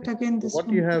select again this what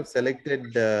one. You have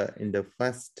selected in the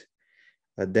first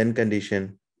then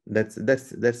condition, that's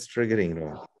triggering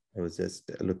wrong. I was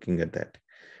just looking at that.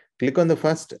 Click on the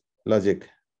first logic.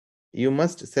 You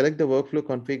must select the workflow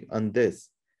config on this,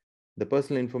 the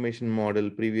personal information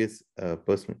model, previous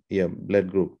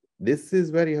blood group. This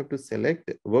is where you have to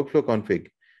select workflow config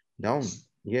down.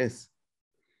 Yes.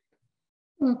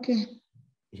 Okay.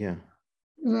 Yeah.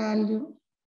 Value.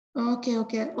 Okay.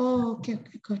 Oh, okay.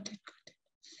 Got it.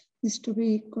 Is to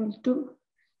be equal to,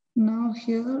 now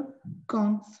here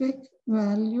config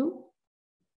value.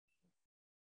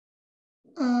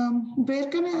 Where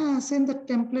can I assign the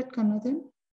template, Kanadhan?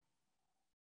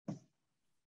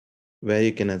 Where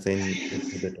you can assign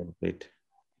the template.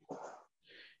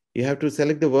 You have to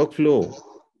select the workflow.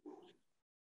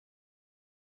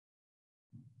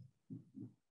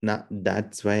 Now,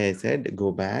 that's why I said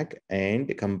go back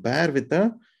and compare with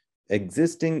the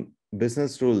existing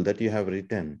business rule that you have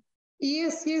written.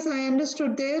 Yes, I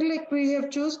understood. There, like we have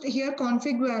chosen here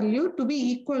config value to be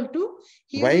equal to.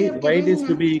 Here Why it is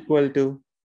to be equal to?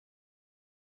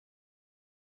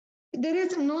 There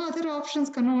is no other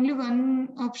options, only one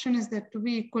option is there, to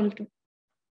be equal to.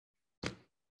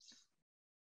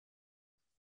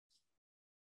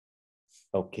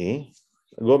 Okay.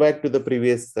 Go back to the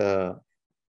previous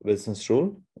business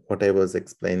rule, what I was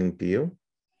explaining to you.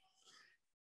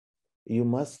 You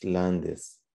must learn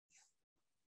this.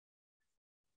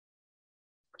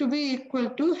 To be equal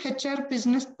to HR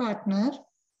business partner.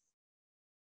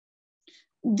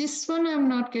 This one I'm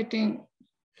not getting.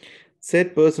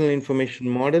 Set personal information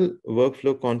model,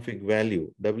 workflow config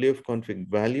value, WF config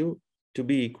value to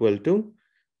be equal to,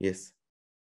 yes.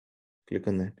 Click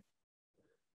on that.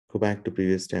 Go back to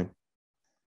previous tab.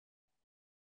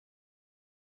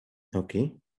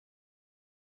 Okay.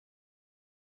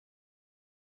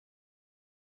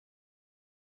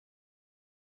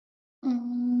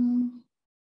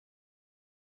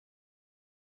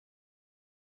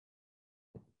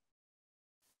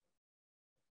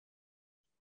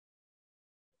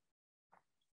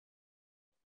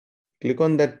 Click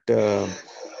on that.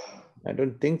 I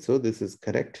don't think so. This is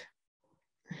correct.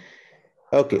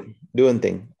 Okay. Do one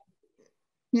thing.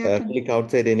 Yeah, click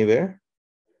outside anywhere.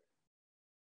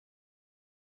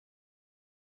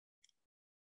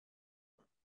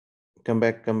 Come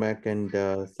back and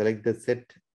select the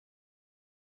set.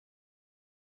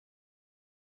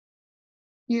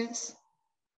 Yes.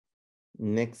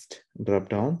 Next, drop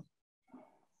down.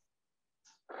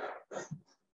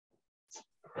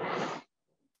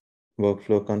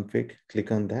 Workflow config,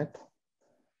 click on that.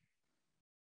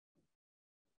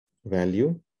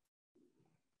 Value.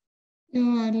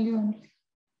 Yeah, value only.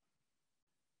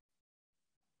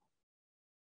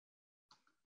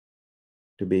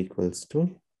 To be equals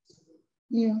to.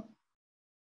 Yeah.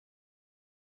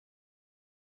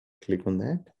 Click on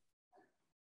that.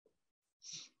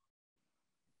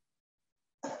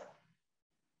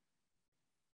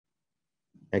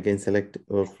 Again, select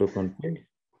workflow config.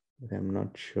 I'm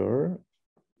not sure.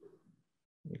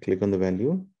 Click on the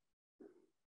value.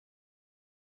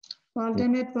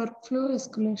 Alternate workflow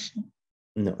escalation.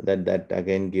 No, that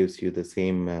again gives you the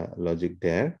same logic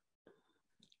there.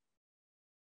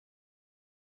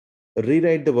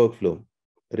 Rewrite the workflow,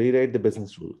 rewrite the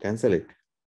business rule, cancel it.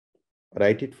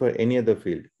 Write it for any other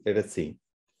field. Let us see.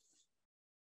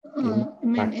 I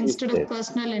mean, instead of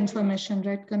personal information,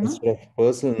 right, Kanna? Instead of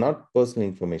personal, not personal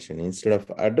information, instead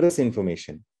of address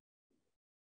information.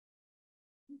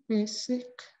 Basic.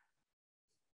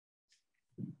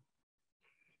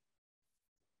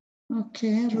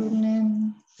 Okay, rule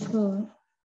name for.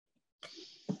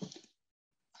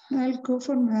 I'll go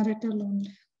for marital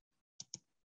only.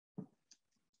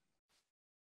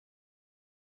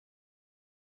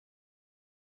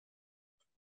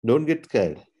 Don't get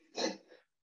scared.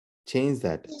 Change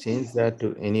that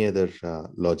to any other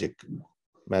logic.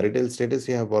 Marital status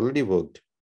you have already worked.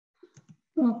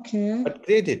 Okay. But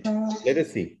create it. Let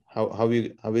us see how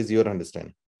is your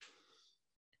understanding.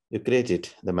 You create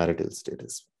it, the marital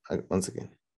status. Once again.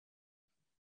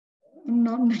 I'm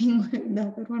not knowing the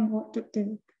other one what to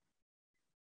take.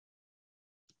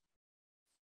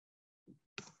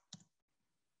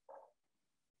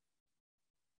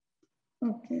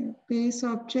 Okay, base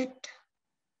object.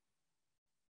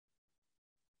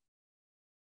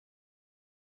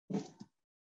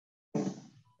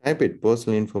 Type it,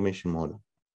 personal information model.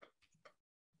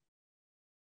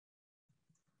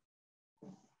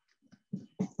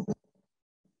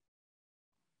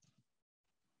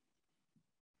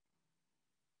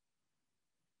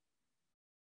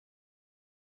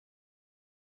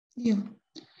 Yeah.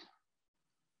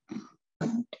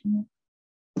 Continue.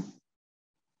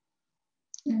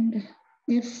 And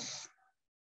if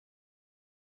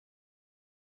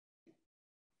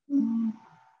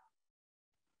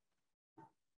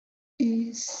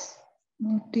is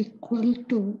not equal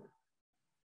to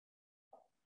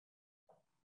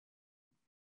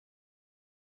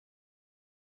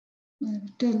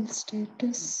marital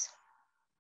status,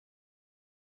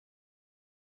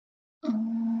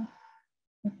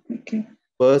 okay.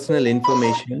 Personal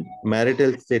information,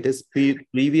 marital status,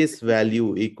 previous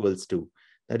value equals to.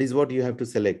 That is what you have to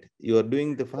select. You are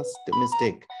doing the first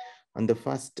mistake on the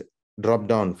first drop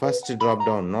down,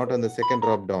 not on the second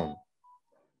drop down.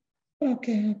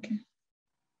 Okay.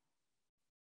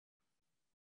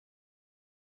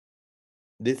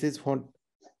 This is what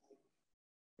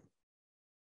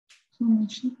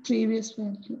previous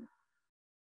value.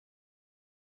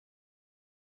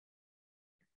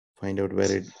 Find out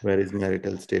where is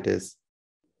marital status.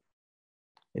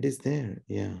 It is there,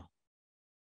 yeah.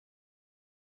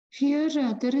 Here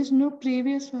there is no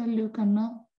previous value,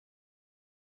 Kanna.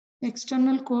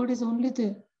 External code is only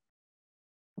there.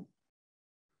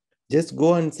 Just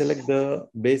go and select the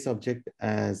base object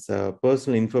as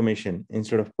personal information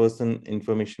instead of personal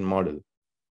information model.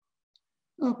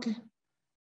 Okay.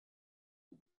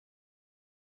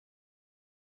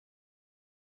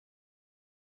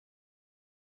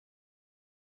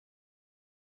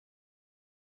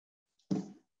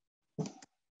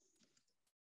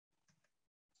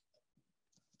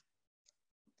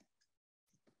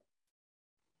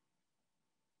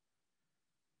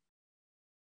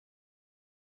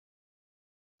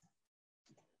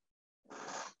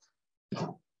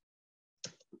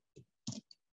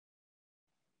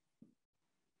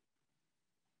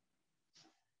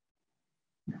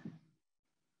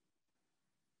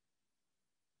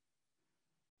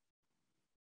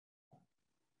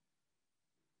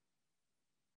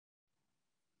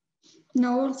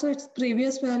 Now also its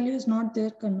previous value is not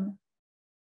there, Kanna.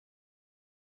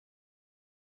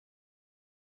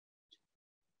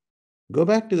 Go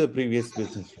back to the previous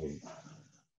business rule.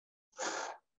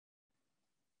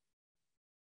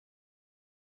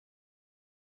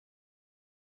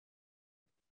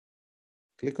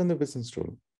 Click on the business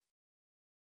rule.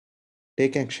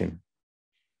 Take action.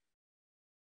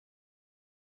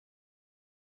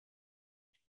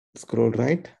 Scroll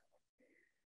right.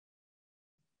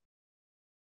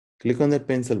 Click on that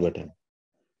pencil button.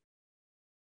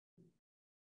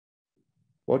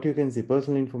 What you can see,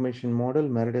 personal information model,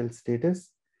 marital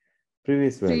status,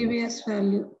 previous value. Previous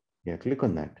value. Yeah, click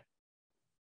on that.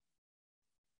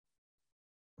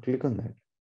 Click on that.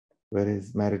 Where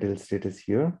is marital status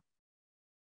here?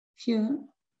 Here.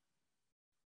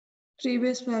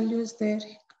 Previous value is there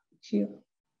here.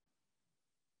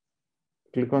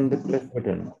 Click on the plus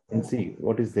button and see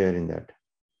what is there in that.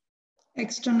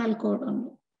 External code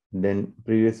only. Then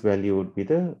previous value would be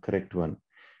the correct one.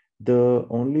 The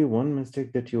only one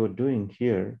mistake that you are doing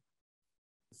here,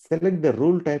 select the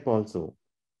rule type also.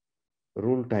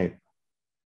 Rule type.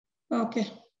 Okay.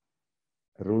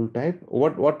 Rule type.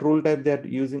 What rule type they are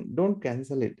using? Don't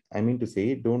cancel it. I mean to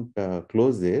say, don't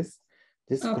close this.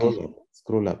 Just scroll Okay. up.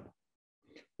 Scroll up.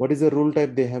 What is the rule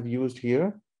type they have used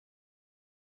here?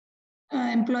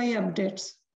 Employee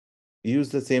updates. use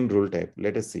the same rule type.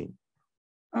 Let us see.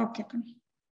 Okay.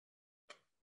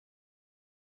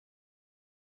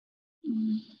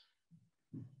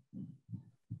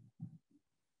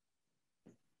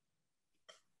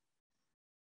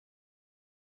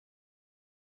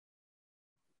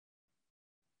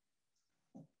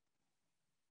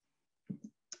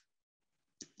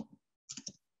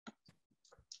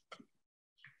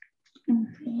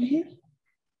 Employee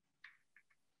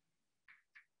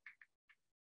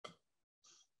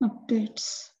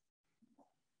updates.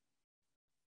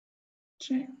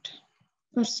 Checked.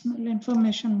 Personal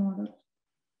information model.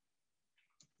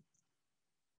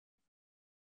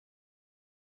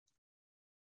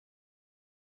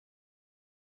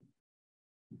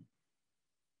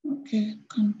 Okay,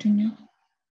 continue.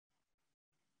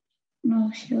 Now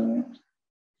here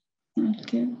I'll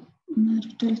give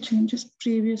marital changes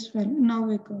previous value. Now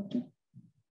we got it.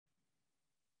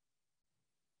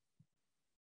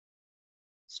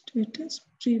 Status,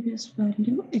 previous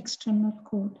value, external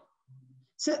code.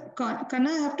 So can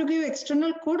I have to give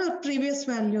external code or previous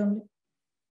value only?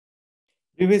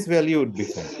 Previous value would be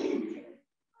fine.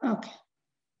 Okay.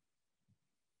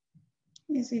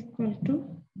 Is equal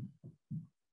to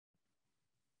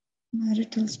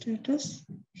marital status.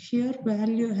 Here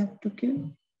value I have to give.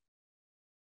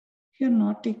 Here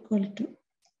not equal to.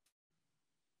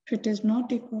 If it is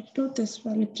not equal to this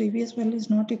value, previous value is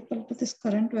not equal to this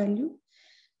current value,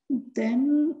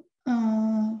 then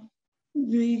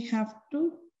we have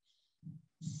to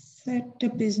set a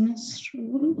business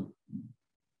rule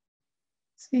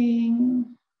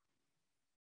saying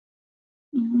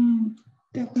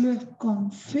WF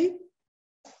config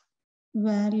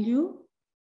value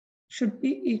should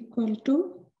be equal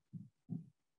to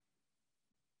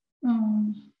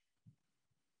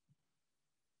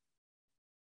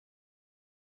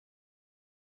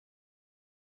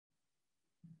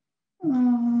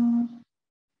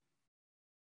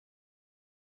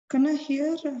can I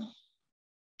hear?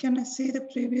 Can I see the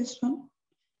previous one?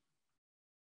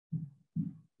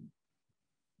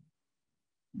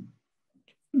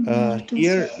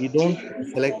 Here you don't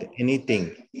select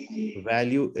anything.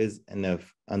 Value is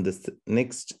enough. On this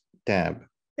next tab.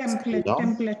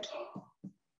 Template.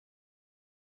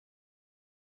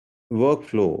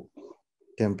 Workflow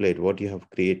template, what you have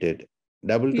created.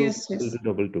 Double two, yes.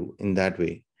 double two in that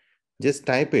way. Just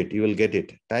type it, you will get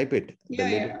it. Type it. The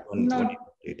latest one what you have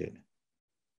created.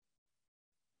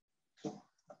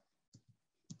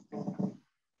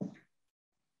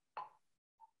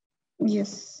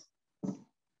 Yes.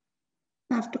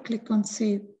 I have to click on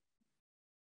save.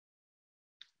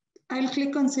 I'll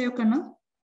click on save, Kana.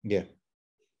 Yeah.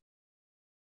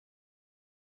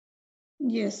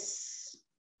 Yes.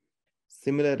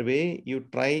 Similar way, you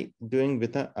try doing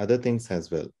with other things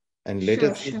as well. And let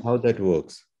us see how that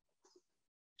works.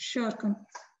 Sure, Kana.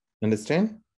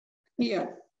 Understand? Yeah.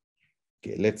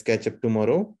 Okay, let's catch up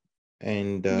tomorrow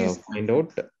and find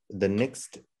out the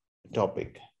next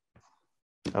topic.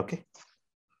 Okay.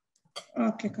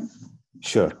 Okay, Kana.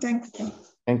 Sure. Thank you.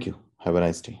 Thank you. Have a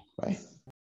nice day. Bye.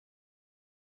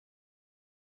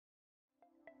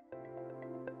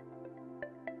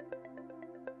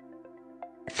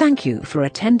 Thank you for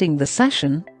attending the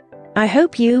session. I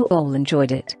hope you all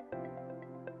enjoyed it.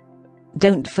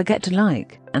 Don't forget to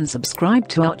like and subscribe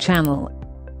to our channel.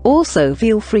 Also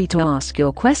feel free to ask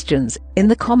your questions in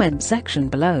the comment section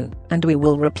below, and we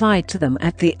will reply to them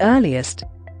at the earliest.